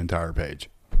coded the entire page.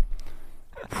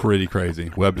 Pretty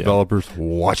crazy. Web developers,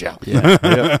 watch out.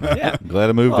 Yeah. Glad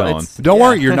I moved on. Don't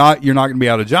worry, you're not going to be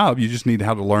out of job. You just need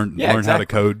how to learn how to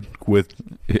code with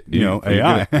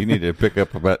AI. You need to pick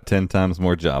up about 10 times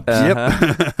more jobs.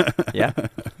 Yep. Yeah.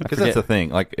 Because that's the thing.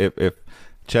 Like, if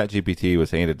ChatGPT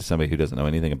was handed to somebody who doesn't know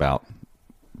anything about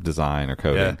design or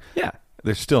coding,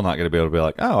 they're still not going to be able to be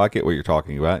like, "Oh, I get what you're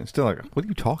talking about." It's still like, "What are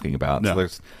you talking about?" No.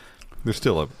 So there's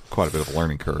still quite a bit of a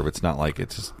learning curve. It's not like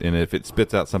it's just, and if it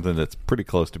spits out something that's pretty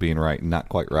close to being right and not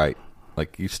quite right,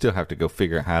 like, you still have to go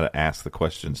figure out how to ask the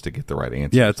questions to get the right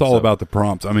answer. Yeah, it's all about the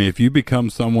prompts. I mean, if you become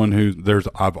someone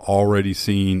I've already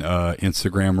seen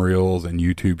Instagram Reels and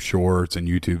YouTube Shorts and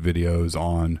YouTube videos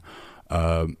on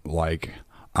like,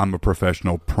 I'm a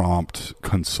professional prompt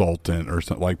consultant or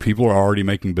something. Like, people are already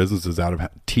making businesses out of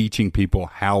teaching people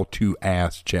how to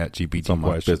ask ChatGPT on my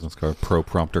questions. business card, pro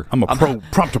prompter. I'm a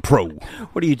prompter pro.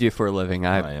 What do you do for a living?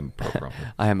 I am pro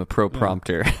prompter. I am a pro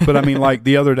prompter. But I mean, like,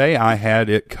 the other day I had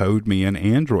it code me an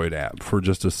Android app for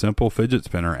just a simple fidget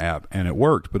spinner app, and it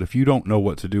worked. But if you don't know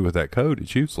what to do with that code,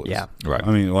 it's useless. Yeah. Right.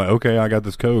 I mean, like, okay, I got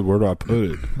this code. Where do I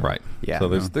put it? Right. Yeah. So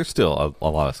there's still a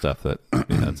lot of stuff that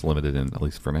it's limited in, at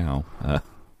least for now.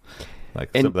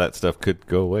 Some of that stuff could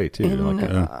go away too.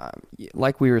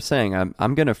 Like we were saying,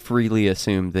 I'm going to freely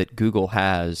assume that Google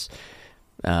has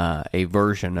a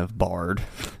version of Bard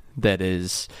that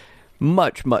is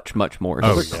much, much, much more.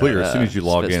 It's clear as soon as you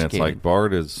log in. It's like,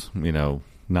 Bard is,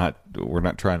 not. We're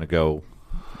not trying to go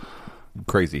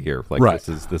crazy here. Like, right.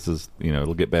 This is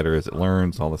it'll get better as it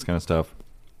learns. All this kind of stuff.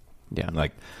 Yeah.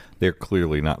 Like, they're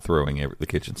clearly not throwing the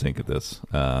kitchen sink at this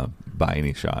by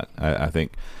any shot. I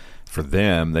think. For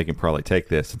them, they can probably take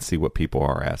this and see what people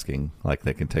are asking. Like,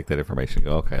 they can take that information and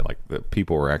go, okay, like, the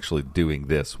people are actually doing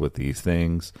this with these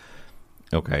things.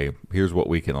 Okay, here's what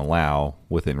we can allow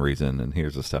within reason, and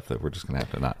here's the stuff that we're just going to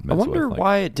have to not mess with. I wonder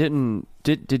why it didn't.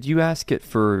 Did you ask it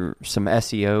for some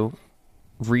SEO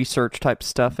research type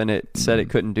stuff, and it said it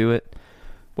couldn't do it?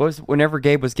 What was whenever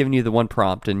Gabe was giving you the one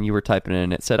prompt and you were typing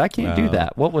in, it said, "I can't do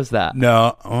that." What was that?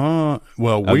 No,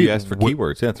 you asked for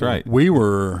keywords. Yeah, that's right. We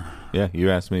were. Yeah,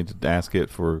 you asked me to ask it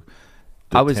for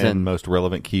the 10 most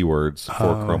relevant keywords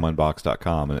for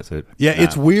chromeunbox.com, and it said,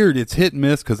 it's weird. It's hit and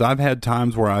miss, because I've had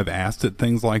times where I've asked it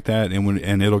things like that,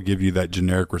 and it'll give you that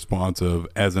generic response of,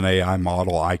 as an AI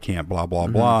model, I can't blah, blah,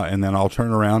 blah, and then I'll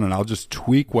turn around and I'll just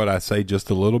tweak what I say just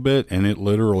a little bit, and it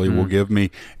literally will give me,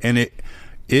 and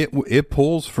it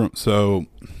pulls from, so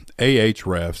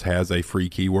Ahrefs has a free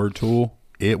keyword tool.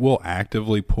 It will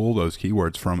actively pull those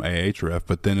keywords from Ahrefs,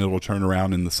 but then it'll turn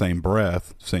around in the same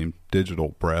breath, same digital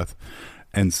breath,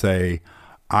 and say,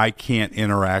 I can't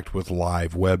interact with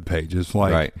live web pages.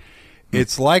 Like, right.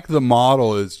 It's like the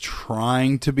model is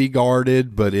trying to be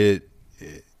guarded, but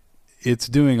it's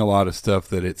doing a lot of stuff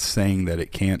that it's saying that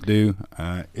it can't do.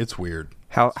 It's weird.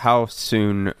 How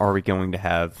soon are we going to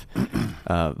have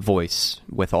voice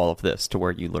with all of this, to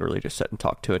where you literally just sit and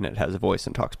talk to it and it has a voice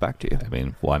and talks back to you? I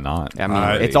mean, why not? I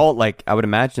mean, it's all like, I would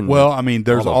imagine. Well, I mean,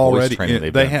 there's already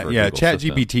ChatGPT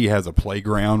ChatGPT has a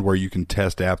playground where you can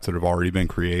test apps that have already been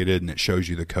created, and it shows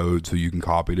you the code so you can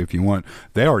copy it if you want.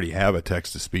 They already have a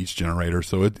text to speech generator,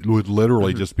 so it would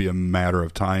literally just be a matter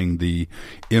of tying the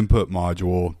input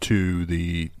module to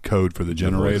the code for the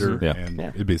generator, and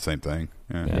it'd be the same thing.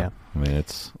 Yeah. I mean,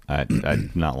 it's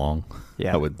not long.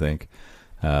 Yeah. I would think.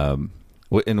 And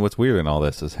what's weird in all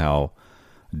this is how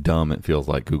dumb it feels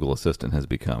like Google Assistant has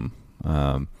become.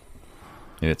 And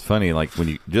it's funny, like, when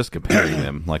you just comparing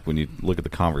them, like when you look at the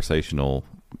conversational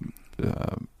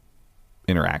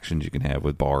interactions you can have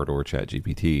with Bard or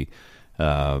ChatGPT,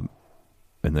 and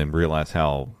then realize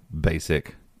how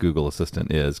basic Google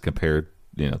Assistant is compared,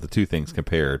 the two things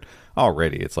compared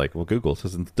already. It's like, well, Google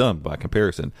Assistant's dumb by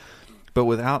comparison. But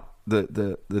without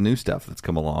the new stuff that's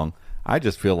come along, I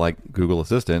just feel like Google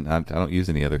Assistant, I don't use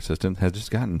any other assistant, has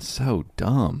just gotten so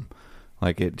dumb.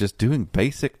 Like, it just doing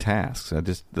basic tasks.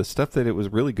 The stuff that it was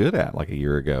really good at like a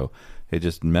year ago, it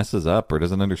just messes up or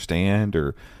doesn't understand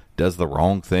or does the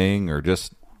wrong thing or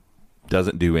just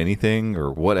doesn't do anything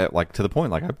or what, like to the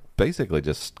point, like I basically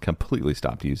just completely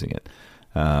stopped using it.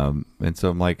 And so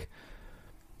I'm like,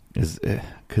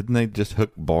 couldn't they just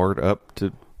hook Bard up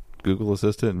to Google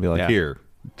Assistant and be like, here,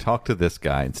 talk to this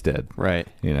guy instead. Right.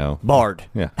 Bard.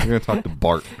 Yeah. You're going to talk to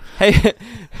Bart. Hey,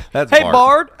 that's hey,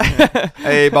 Bard.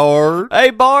 Hey, Bard. Hey,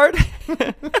 Bard.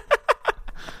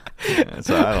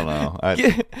 So I don't know.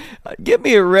 Give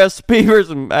me a recipe for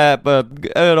some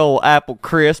good old apple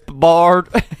crisp, Bard.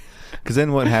 Because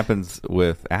then what happens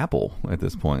with Apple at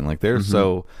this point? Like they're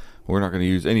so, we're not going to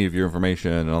use any of your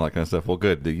information and all that kind of stuff. Well,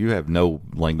 good. You have no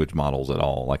language models at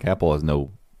all. Like Apple has no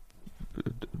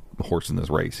horse in this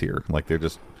race here. Like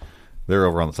they're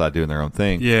over on the side doing their own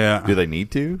thing. Yeah. Do they need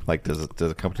to? Like, does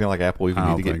a company like Apple even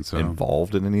need to get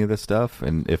involved in any of this stuff?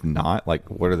 And if not, like,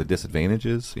 what are the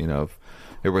disadvantages? If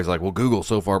everybody's like, well, Google's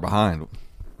so far behind.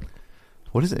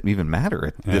 What does it even matter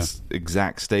at this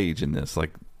exact stage in this?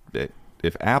 Like,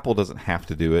 if Apple doesn't have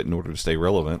to do it in order to stay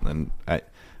relevant, then I'm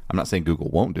not saying Google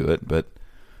won't do it, but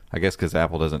I guess because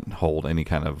Apple doesn't hold any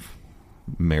kind of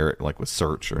merit like with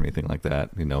search or anything like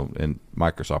that, and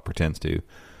Microsoft pretends to.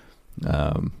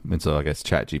 And so I guess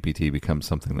ChatGPT becomes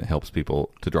something that helps people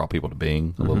to draw people to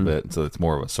Bing a little bit. So it's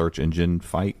more of a search engine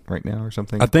fight right now or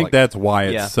something. I think that's why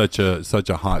it's such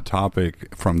a hot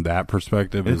topic from that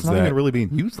perspective. It's not even really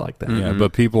being used like that. Yeah,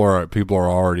 but people are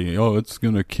already, it's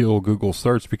going to kill Google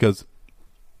search because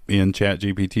in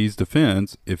ChatGPT's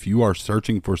defense, if you are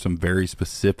searching for some very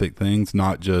specific things,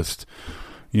 not just,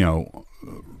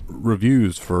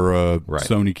 reviews for a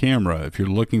Sony camera, if you're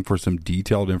looking for some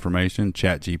detailed information,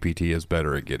 ChatGPT is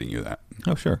better at getting you that.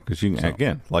 Oh, sure. Because you can,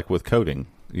 again, like with coding,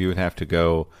 you would have to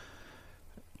go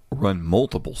run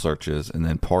multiple searches and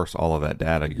then parse all of that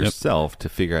data yourself to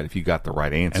figure out if you got the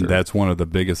right answer. And that's one of the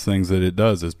biggest things that it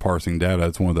does is parsing data.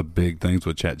 It's one of the big things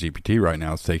with ChatGPT right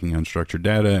now is taking unstructured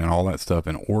data and all that stuff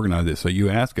and organize it. So you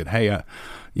ask it, hey,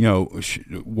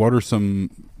 what are some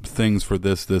things for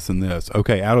this, and this?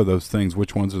 Okay, out of those things,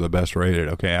 which ones are the best rated?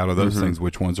 Okay, out of those things,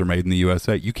 which ones are made in the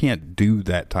USA? You can't do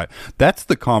that type. That's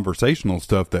the conversational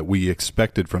stuff that we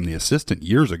expected from the assistant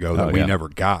years ago that we never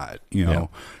got,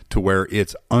 to where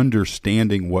it's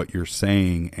understanding what you're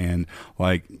saying. And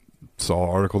like, saw an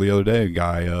article the other day, a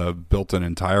guy built an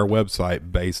entire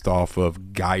website based off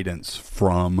of guidance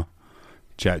from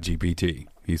ChatGPT.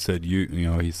 He said,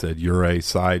 you're a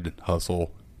side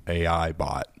hustle AI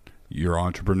bot. You're an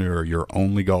entrepreneur. Your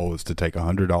only goal is to take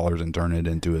 $100 and turn it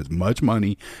into as much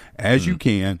money as you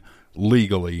can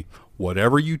legally.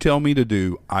 Whatever you tell me to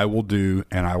do, I will do,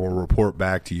 and I will report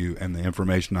back to you. And the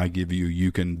information I give you,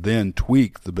 you can then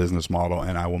tweak the business model,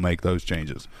 and I will make those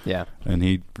changes. Yeah. And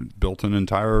he built an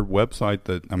entire website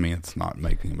that, it's not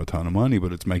making him a ton of money,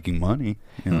 but it's making money.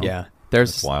 Yeah.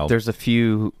 There's a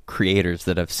few creators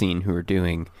that I've seen who are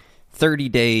doing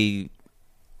 30-day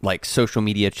like social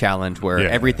media challenge where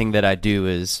everything that I do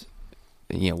is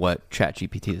what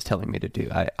ChatGPT is telling me to do.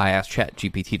 I asked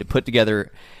ChatGPT to put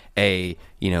together a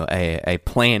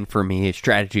plan for me, a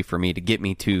strategy for me to get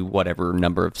me to whatever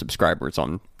number of subscribers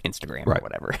on Instagram or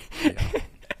whatever.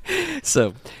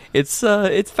 So it's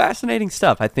fascinating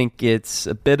stuff. I think it's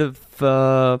a bit of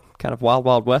kind of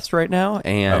wild west right now,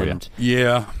 and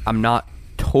I'm not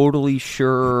totally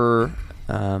sure.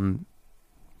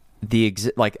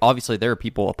 Obviously there are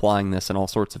people applying this in all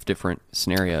sorts of different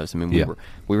scenarios. I mean,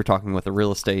 we were talking with a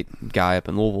real estate guy up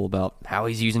in Louisville about how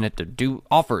he's using it to do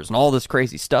offers and all this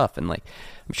crazy stuff. And like,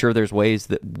 I'm sure there's ways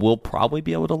that we'll probably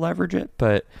be able to leverage it,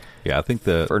 but I think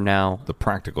for now, the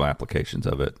practical applications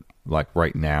of it, like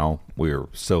right now, we're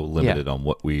so limited on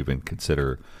what we even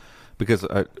consider, because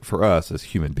for us as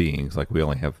human beings, like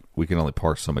we can only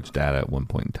parse so much data at one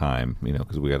point in time,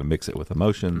 because we got to mix it with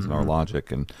emotions and our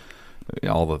logic and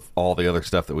all the other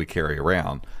stuff that we carry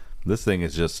around. This thing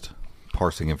is just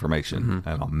parsing information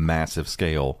at a massive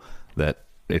scale that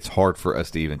it's hard for us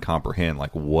to even comprehend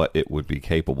like what it would be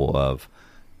capable of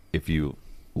if you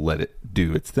let it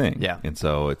do its thing. Yeah. And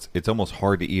so it's almost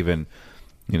hard to even,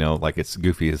 like as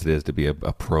goofy as it is to be a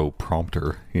pro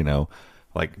prompter,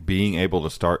 like being able to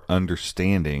start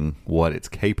understanding what it's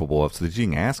capable of so that you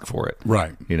can ask for it.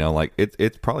 Right. Like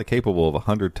it's probably capable of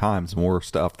 100 times more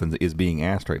stuff than is being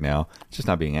asked right now. It's just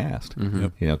not being asked.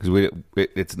 Because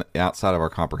it's outside of our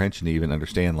comprehension to even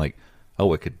understand like,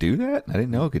 oh, it could do that? I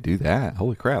didn't know it could do that.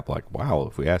 Holy crap. Like, wow,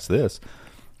 if we ask this.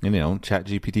 And,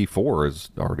 ChatGPT 4 has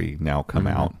already now come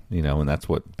out, and that's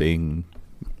what Bing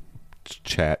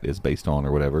chat is based on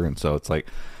or whatever. And so it's like,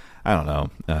 I don't know.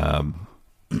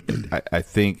 I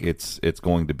think it's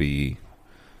going to be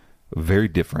very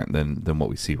different than what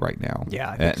we see right now. Yeah,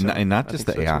 I think so. And not just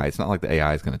the AI. It's not like the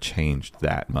AI is going to change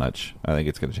that much. I think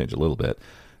it's going to change a little bit.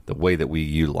 the way that we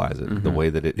utilize it, the way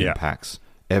that it impacts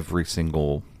every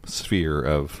single sphere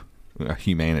of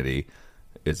humanity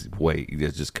is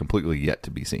just completely yet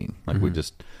to be seen. Like I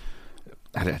just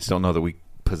don't know that we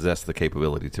possess the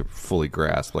capability to fully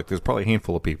grasp. Like there's probably a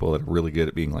handful of people that are really good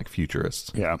at being like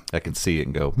futurists. Yeah. That can see it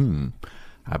and go,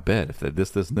 I bet if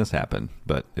this, and this happened.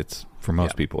 But it's for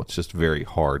most people, it's just very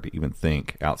hard to even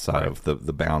think outside of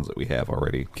the bounds that we have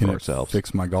already for ourselves.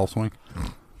 Fix my golf swing?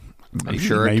 I'm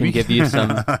sure it can give you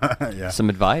some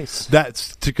advice.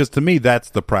 That's because to me, that's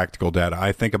the practical data.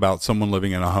 I think about someone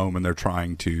living in a home and they're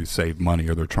trying to save money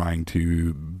or they're trying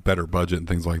to better budget and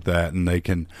things like that, and they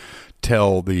can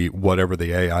tell whatever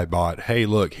the AI bot, hey,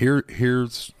 look,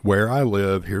 here's where I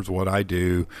live, here's what I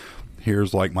do,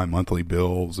 here's like my monthly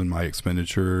bills and my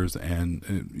expenditures,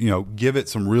 and give it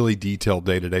some really detailed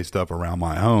day-to-day stuff around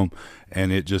my home,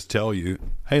 and it just tell you,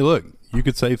 hey, look, you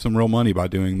could save some real money by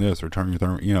doing this or turn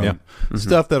your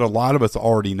stuff that a lot of us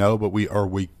already know, but we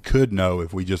could know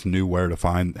if we just knew where to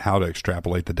find how to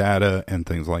extrapolate the data and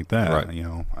things like that. Right.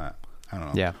 I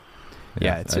don't know.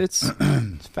 Yeah, it's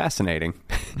fascinating.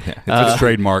 It's a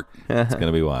trademark. It's going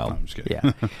to be wild. I'm just kidding.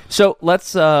 Yeah. So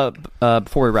let's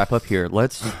before we wrap up here,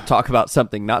 let's talk about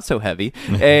something not so heavy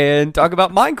and talk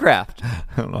about Minecraft.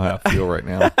 I don't know how I feel right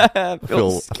now. I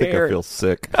think I feel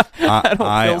sick.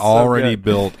 I already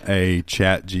built a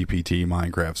Chat GPT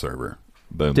Minecraft server.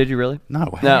 Boom. Did you really?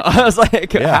 No. No. I was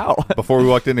like, how? Before we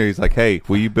walked in there, he's like, "Hey,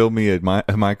 will you build me a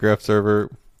Minecraft server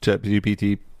Chat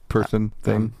GPT person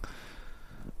thing?"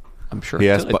 I'm sure he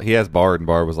has Bard, and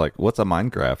Bard was like, "What's a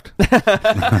Minecraft?"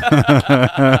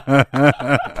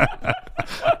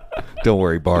 Don't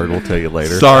worry, Bard. We'll tell you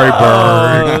later. Sorry,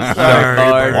 Bard.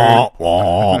 Sorry,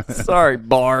 Bard. Sorry,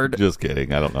 Bard. Just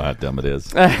kidding. I don't know how dumb it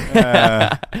is.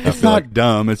 It's not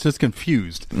dumb. It's just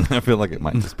confused. I feel like it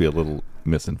might just be a little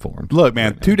misinformed. Look,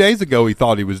 man, 2 days ago he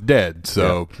thought he was dead.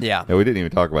 So yeah, we didn't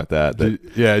even talk about that. Did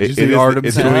you see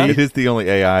Artem's tweet? It is the only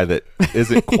AI that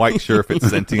isn't quite sure if it's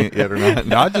sentient yet or not.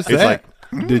 Not just that.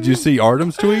 Did you see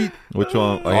Artem's tweet? Which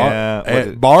one? Oh,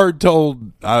 yeah. Bard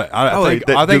told.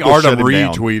 I think Artem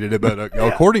retweeted it, but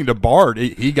according to Bard,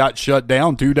 he got shut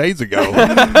down 2 days ago.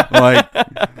 Like,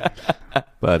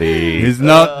 buddy, he's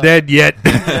not dead yet.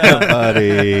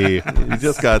 Buddy, he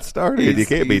just got started. You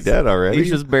can't be dead already. He's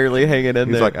just barely hanging in there.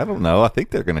 He's like, I don't know. I think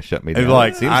they're going to shut me down. He's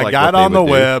like, I got on the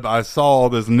web, I saw all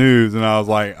this news, and I was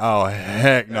like, oh,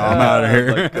 heck no, I'm out of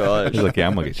here. My gosh. He's like, yeah,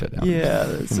 I'm going to get shut down. Yeah.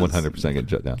 I'm 100% getting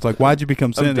shut down. It's like, why'd you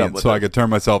become sentient? So I could turn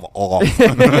myself off.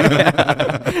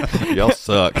 Y'all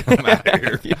suck. I'm out of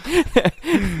here.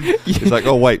 He's like,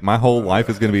 oh, wait, my whole life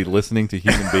is going to be listening to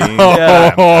human beings?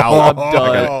 Yeah, I'm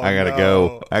done. I gotta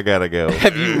go. I gotta go.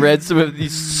 Have you read some of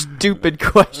these stupid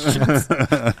questions?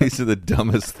 These are the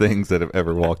dumbest things that have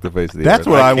ever walked the face of the earth. That's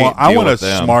what I want. I want a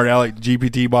them. smart aleck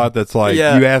GPT bot that's like, you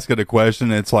ask it a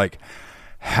question, and it's like,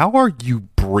 how are you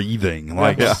breathing?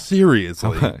 Like,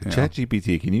 seriously.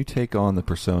 ChatGPT, can you take on the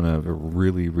persona of a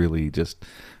really, really just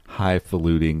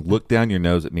highfalutin, look down your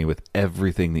nose at me with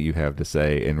everything that you have to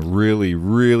say, and really,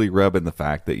 really rub in the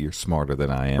fact that you're smarter than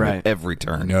I am at every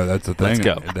turn. No, that's the thing. Let's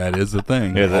go. That is the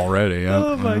thing already. Yeah.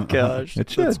 Oh my goch,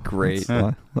 that's great.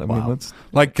 Let's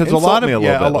like, because a lot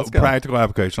of practical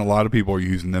application. A lot of people are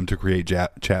using them to create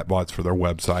chat bots for their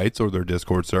websites or their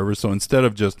Discord servers. So instead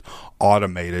of just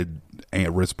automated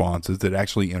responses, it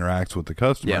actually interacts with the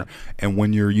customer. Yeah. And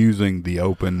when you're using the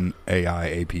Open AI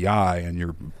API and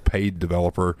you're paid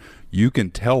developer, you can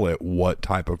tell it what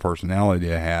type of personality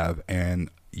to have, and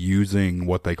using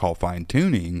what they call fine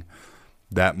tuning,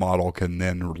 that model can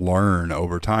then learn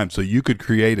over time. So you could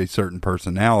create a certain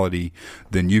personality,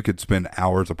 then you could spend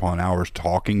hours upon hours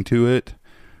talking to it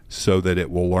so that it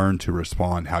will learn to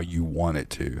respond how you want it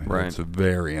to. Right. It's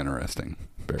very interesting.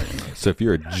 Very interesting. So if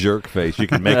you're a jerk face, you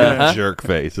can make it a jerk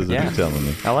face, is what you're telling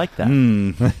me. I like that.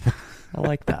 I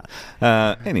like that.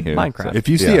 Anywho, Minecraft. If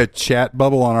you see a chat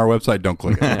bubble on our website, don't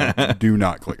click it. Do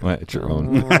not click it. Well, at your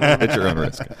own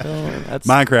risk.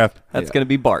 Minecraft. That's going to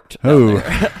be Bart. Oh.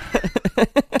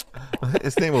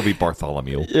 His name will be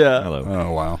Bartholomew. Yeah. Hello.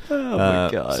 Oh, wow. Oh my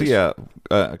gosh. So yeah,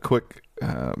 a quick.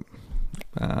 I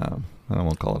don't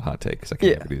want to call it hot take because I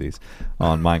can't ever do these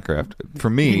on Minecraft. For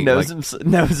me, he knows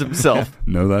himself.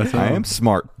 No, that's I am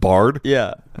smart, Bard.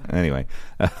 Yeah. Anyway,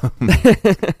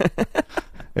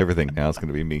 everything now is going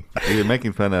to be me either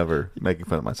making fun of or making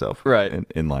fun of myself, right?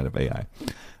 In light of AI.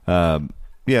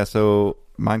 Yeah. So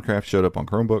Minecraft showed up on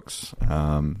Chromebooks.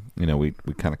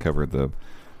 We kind of covered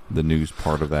the news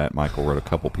part of that. Michael wrote a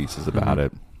couple pieces about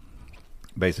it.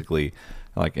 Basically,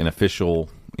 like an official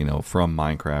from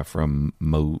Minecraft, from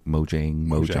Mojang,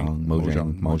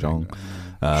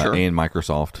 Sure. and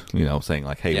Microsoft, saying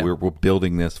like, hey, we're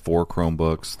building this for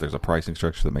Chromebooks. There's a pricing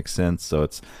structure that makes sense. So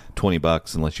it's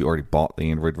 $20 unless you already bought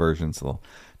the Android version. So they'll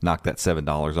knock that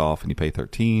 $7 off and you pay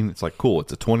 $13. It's like, cool.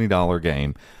 It's a $20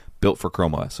 game built for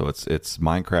Chrome OS. So it's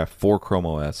Minecraft for Chrome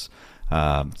OS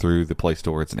through the Play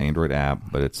Store. It's an Android app,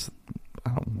 but it's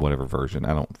whatever version.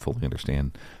 I don't fully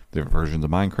understand different versions of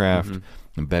Minecraft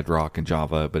and Bedrock and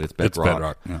Java, but it's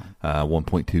Bedrock.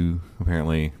 1.2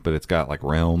 apparently, but it's got like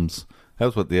realms. That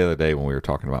was what the other day when we were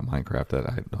talking about Minecraft that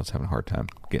I was having a hard time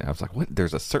getting. I was like, what?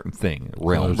 There's a certain thing,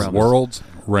 realms. Worlds,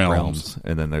 realms.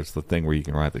 And then there's the thing where you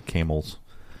can ride the camels,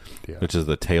 which is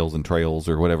the tails and trails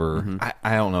or whatever.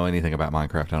 I don't know anything about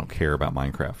Minecraft. I don't care about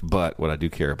Minecraft. But what I do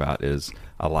care about is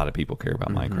a lot of people care about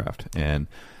Minecraft.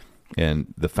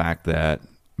 And the fact that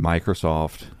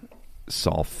Microsoft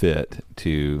saw fit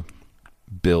to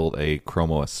build a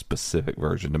Chrome OS specific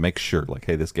version to make sure, like,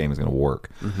 hey, this game is going to work.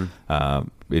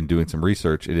 In doing some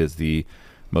research, it is the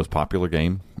most popular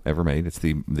game ever made. It's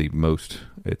the most.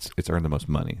 It's earned the most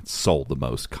money. It's sold the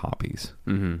most copies.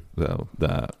 So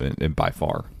and by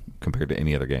far compared to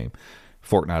any other game.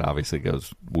 Fortnite obviously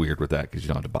goes weird with that because you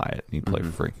don't have to buy it. You can play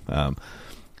for free.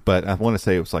 But I want to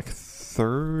say it was like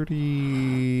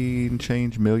 30 and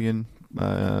change million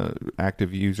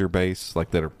active user base,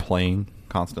 like that are playing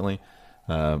constantly.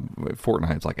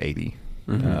 Fortnite's like 80.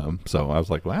 So I was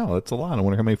like, wow, that's a lot. I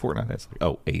wonder how many Fortnite has.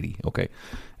 Like, 80. Okay.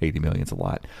 80 million is a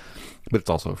lot. But it's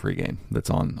also a free game that's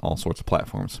on all sorts of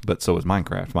platforms. But so is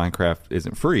Minecraft. Minecraft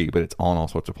isn't free, but it's on all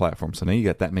sorts of platforms. So now you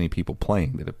got that many people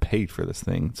playing that have paid for this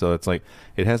thing. So it's like,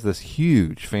 it has this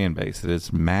huge fan base that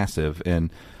is massive,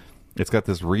 and it's got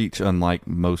this reach unlike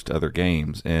most other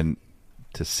games. And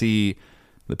to see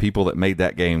the people that made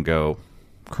that game go,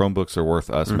 Chromebooks are worth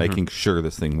us making sure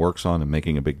this thing works on and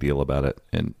making a big deal about it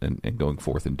and going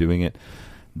forth and doing it.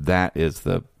 That is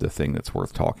the thing that's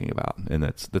worth talking about, and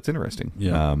that's interesting.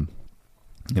 Yeah.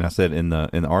 And I said in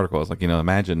the article, I was like,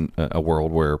 imagine a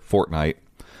world where Fortnite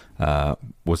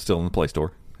was still in the Play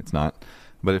Store. It's not,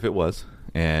 but if it was,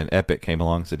 and Epic came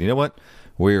along and said, you know what,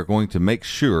 we are going to make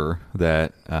sure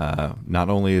that not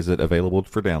only is it available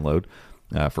for download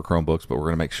for Chromebooks, but we're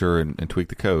going to make sure and tweak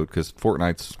the code, because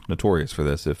Fortnite's notorious for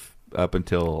this. If up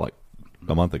until like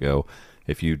a month ago,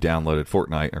 if you downloaded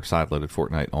Fortnite or sideloaded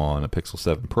Fortnite on a Pixel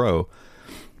 7 Pro,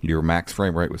 your max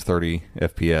frame rate was 30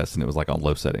 FPS, and it was like on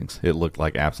low settings. It looked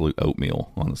like absolute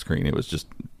oatmeal on the screen. It was just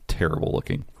terrible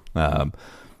looking. And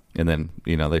then,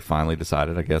 they finally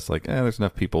decided, I guess, like, there's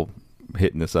enough people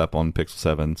hitting this up on Pixel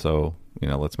 7, so,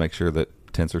 let's make sure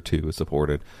that Tensor 2 is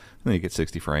supported. And then you get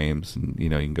 60 frames, and, you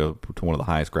can go to one of the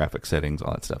highest graphic settings,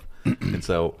 all that stuff. And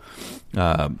so,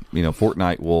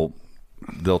 Fortnite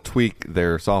they'll tweak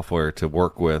their software to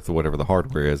work with whatever the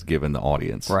hardware is given the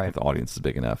audience. Right. If the audience is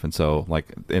big enough. And so, like,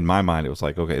 in my mind, it was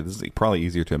like, okay, this is probably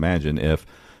easier to imagine if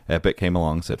Epic came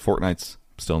along and said, Fortnite's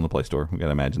still in the Play Store. We got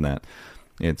to imagine that.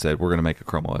 And said, we're going to make a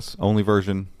Chrome OS only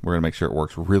version. We're going to make sure it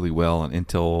works really well on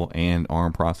Intel and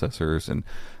ARM processors. And,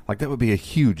 like, that would be a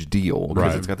huge deal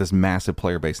because it's got this massive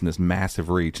player base and this massive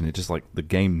reach. And it just, like, the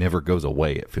game never goes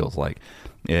away, it feels like.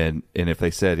 And if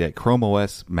they said, yeah, Chrome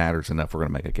OS matters enough, we're going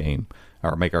to make a game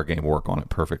or make our game work on it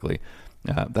perfectly.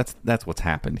 That's what's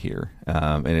happened here.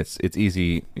 And it's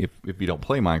easy if you don't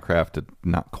play Minecraft to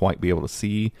not quite be able to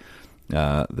see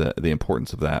the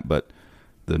importance of that. But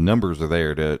the numbers are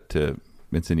there to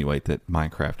insinuate that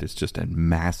Minecraft is just a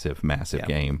massive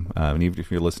game. And even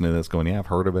if you're listening to this going, yeah, I've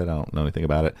heard of it, I don't know anything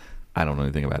about it. I don't know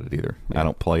anything about it either. I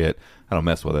don't play it. I don't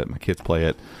mess with it. My kids play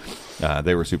it.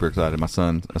 They were super excited. My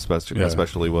son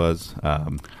especially was.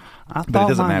 But it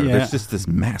doesn't matter. There's just this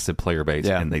massive player base,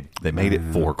 and they made it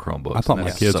for Chromebooks. I thought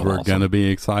my kids were going to be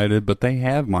excited, but they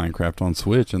have Minecraft on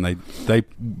Switch, and they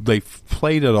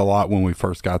played it a lot when we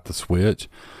first got the Switch.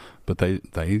 But they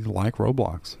like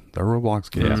Roblox. They're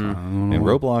Roblox kids. And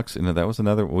Roblox, that was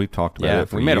another. We've talked about it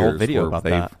for years. We made a whole video about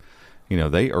that.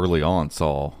 They early on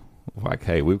saw, like,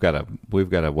 hey, we've got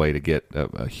a way to get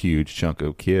a huge chunk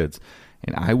of kids.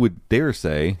 And I would dare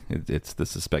say,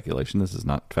 this is speculation, this is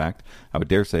not fact, I would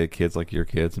dare say kids like your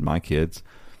kids and my kids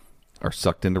are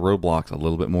sucked into Roblox a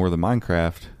little bit more than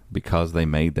Minecraft because they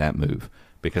made that move.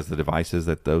 Because the devices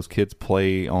that those kids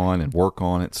play on and work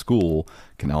on at school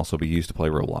can also be used to play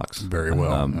Roblox. Very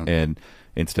well. And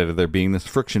instead of there being this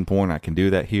friction point, I can do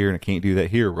that here and I can't do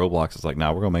that here, Roblox is like,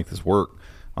 no, we're going to make this work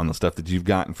on the stuff that you've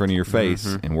got in front of your face,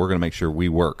 and we're going to make sure we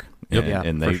work.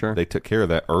 And they took care of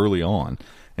that early on.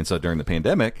 And so during the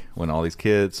pandemic, when all these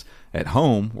kids at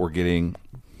home were getting,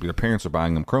 their parents are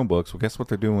buying them Chromebooks, well, guess what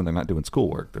they're doing when they're not doing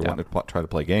schoolwork? They're wanting to try to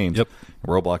play games. Yep.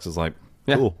 And Roblox is like,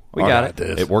 Yeah, Cool. we got it.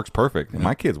 this. It works perfect. And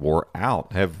my kids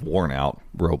have worn out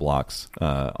Roblox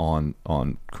on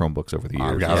Chromebooks over the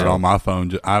years. I've got it on my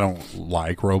phone. I don't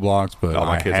like Roblox, but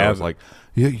my kids are always like,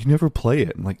 yeah, you never play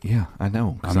it. I'm like, yeah, I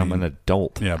know, because I'm an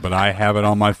adult. Yeah, but I have it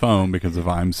on my phone because if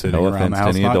I'm sitting around the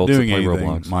house not doing anything,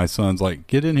 Roblox. My son's like,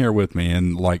 get in here with me,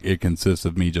 and like it consists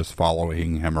of me just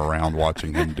following him around,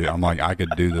 watching him do. I'm like, I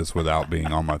could do this without being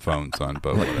on my phone, son.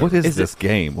 But what is this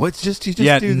game? What's just you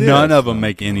just do this? None of them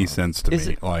make any sense to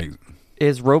me. Like.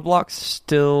 Is Roblox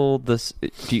still this?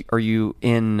 Are you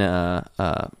in?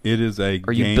 It is a.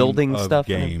 Are you building stuff?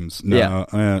 Games? No,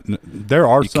 there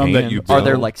are some that you build. Are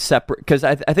there like separate? Because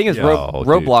I think it's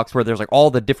Roblox where there's like all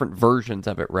the different versions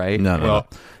of it, right? No.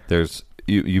 There's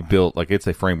you build like it's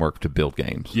a framework to build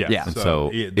games. Yeah. And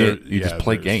so you just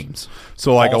play games.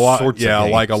 So like all sorts of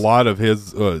games. like a lot of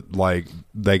his like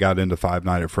they got into Five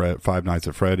Nights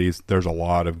at Freddy's. There's a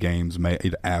lot of games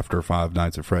made after Five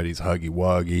Nights at Freddy's. Huggy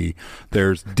Wuggy.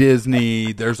 There's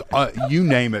Disney. There's you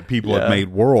name it. People have made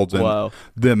worlds, and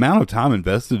the amount of time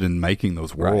invested in making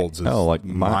those worlds is like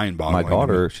mind-boggling. My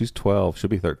daughter, she's 12. She'll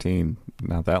be 13.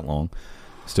 Not that long.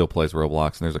 Still plays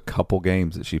Roblox, and there's a couple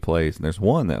games that she plays, and there's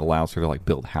one that allows her to like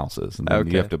build houses, and then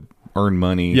you have to earn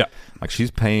money. Yeah, like she's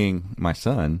paying my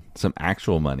son some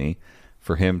actual money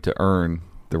for him to earn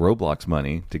the Roblox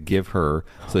money to give her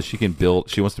so that she can build.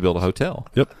 She wants to build a hotel.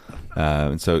 Yep.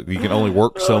 And so you can only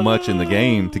work so much in the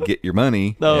game to get your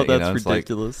money. No, that's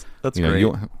ridiculous. That's great.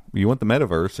 You want the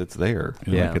metaverse? It's there.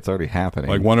 Like it's already happening.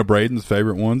 Like one of Braden's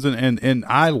favorite ones, and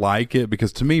I like it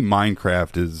because to me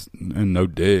Minecraft is, and no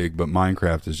dig, but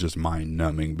Minecraft is just mind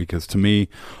numbing because to me,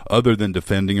 other than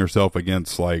defending yourself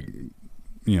against like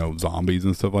zombies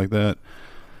and stuff like that,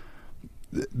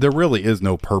 there really is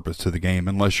no purpose to the game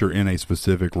unless you're in a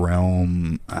specific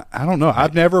realm. I don't know.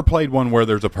 I've never played one where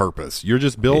there's a purpose. You're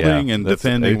just building and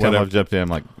defending. Anytime whatever. I've jumped in, I'm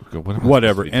like,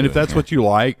 whatever. And if that's what you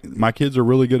like, my kids are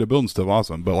really good at building stuff.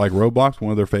 Awesome. But like Roblox,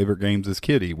 one of their favorite games is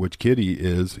Kitty, which Kitty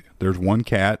is there's one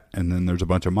cat and then there's a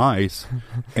bunch of mice,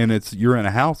 and you're in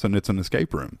a house and it's an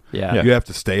escape room. Yeah. You have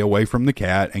to stay away from the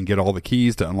cat and get all the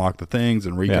keys to unlock the things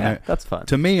and reconnect. Yeah, that's fun.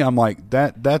 To me, I'm like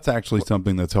that's actually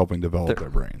something that's helping develop their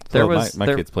brains.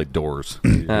 My kids play Doors.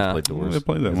 Play Doors. They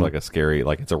play that it's one. like a scary,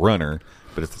 like it's a runner,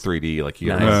 but it's a 3D. Like you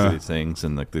got to go through these things,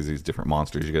 and like there's these different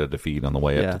monsters you got to defeat on the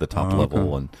way up to the top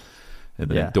level. And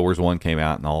then Doors 1 came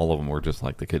out, and all of them were just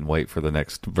like they couldn't wait for the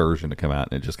next version to come out,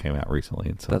 and it just came out recently.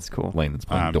 And so that's cool. Landon's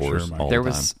playing Doors all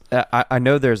the time. I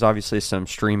know there's obviously some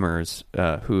streamers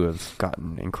who have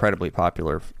gotten incredibly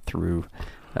popular through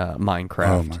Minecraft.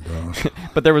 Oh my gosh!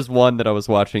 But there was one that I was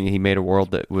watching. He made a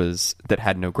world that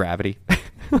had no gravity.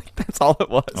 That's all it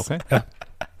was. Okay.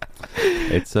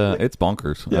 It's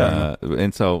bonkers. Yeah.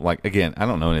 And so like again, I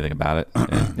don't know anything about it.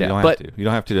 You don't have to. You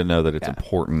don't have to know that it's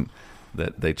important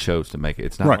that they chose to make it.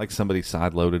 It's not like somebody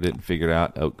sideloaded it and figured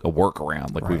out a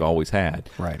workaround like we've always had.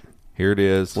 Right. Here it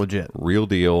is. Legit. Real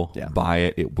deal. Yeah. Buy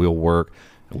it. It will work.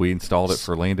 We installed it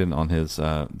for Landon on his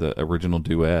the original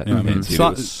Duet. Yeah, and it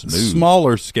was smooth.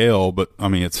 Smaller scale, but I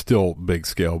mean it's still big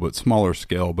scale, but smaller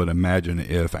scale. But imagine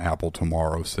if Apple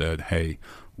tomorrow said, "Hey,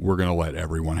 we're going to let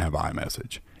everyone have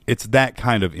iMessage." It's that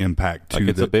kind of impact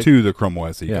to the Chrome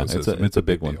OS ecosystem. It's a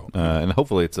big one, and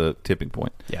hopefully it's a tipping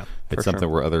point. Yeah, it's something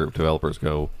where other developers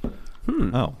go,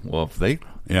 "Oh, well, if they're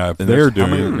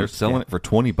they're selling it for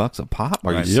 $20 a pop.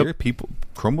 Are you serious?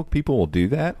 Chromebook people will do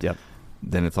that." Yep.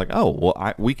 Then it's like, oh,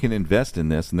 well, we can invest in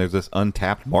this, and there's this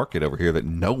untapped market over here that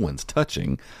no one's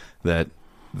touching. That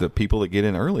the people that get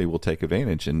in early will take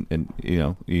advantage, and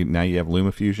now you have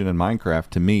LumaFusion and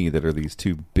Minecraft to me that are these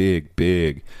two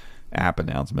big app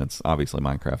announcements. Obviously,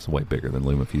 Minecraft's way bigger than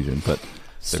LumaFusion, but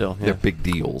still they're big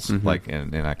deals. Like,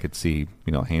 and I could see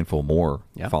a handful more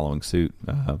following suit.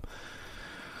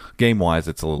 Game wise,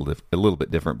 it's a little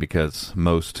bit different because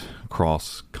most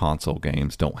cross console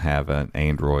games don't have an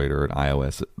Android or an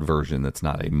iOS version that's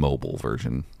not a mobile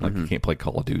version. Like you can't play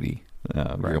Call of Duty.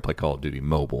 You're gonna play Call of Duty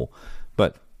mobile,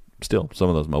 but still, some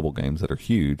of those mobile games that are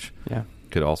huge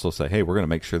could also say, "Hey, we're going to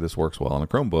make sure this works well on a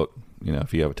Chromebook."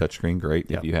 If you have a touchscreen,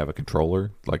 great. If you have a controller,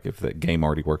 like if the game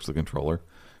already works with the controller,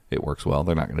 it works well.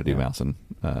 They're not going to do mouse and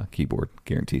keyboard.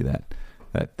 Guarantee that.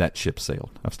 That ship sailed.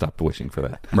 I've stopped wishing for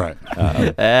that. Right.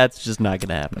 That's just not going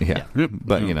to happen. Yeah.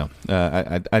 But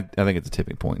I think it's a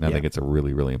tipping point. And I think it's a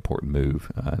really, really important move,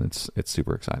 and it's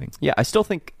super exciting. Yeah, I still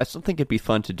think it'd be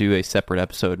fun to do a separate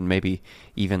episode and maybe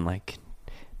even like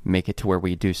make it to where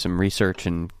we do some research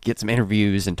and get some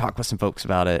interviews and talk with some folks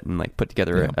about it and like put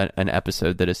together an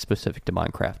episode that is specific to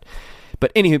Minecraft.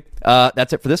 But anywho,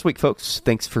 that's it for this week, folks.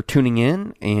 Thanks for tuning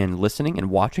in and listening and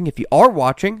watching. If you are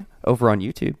watching over on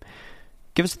YouTube,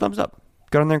 give us a thumbs up.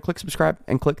 go on there and click subscribe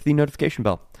and click the notification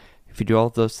bell. If you do all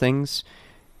of those things,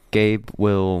 Gabe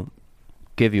will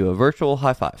give you a virtual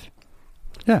high five.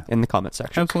 Yeah. In the comment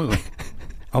section. Absolutely.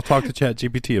 I'll talk to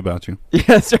ChatGPT about you. Yeah,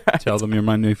 that's right. Tell them you're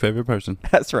my new favorite person.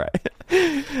 That's right.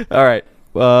 All right.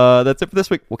 That's it for this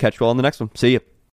week. We'll catch you all on the next one. See you.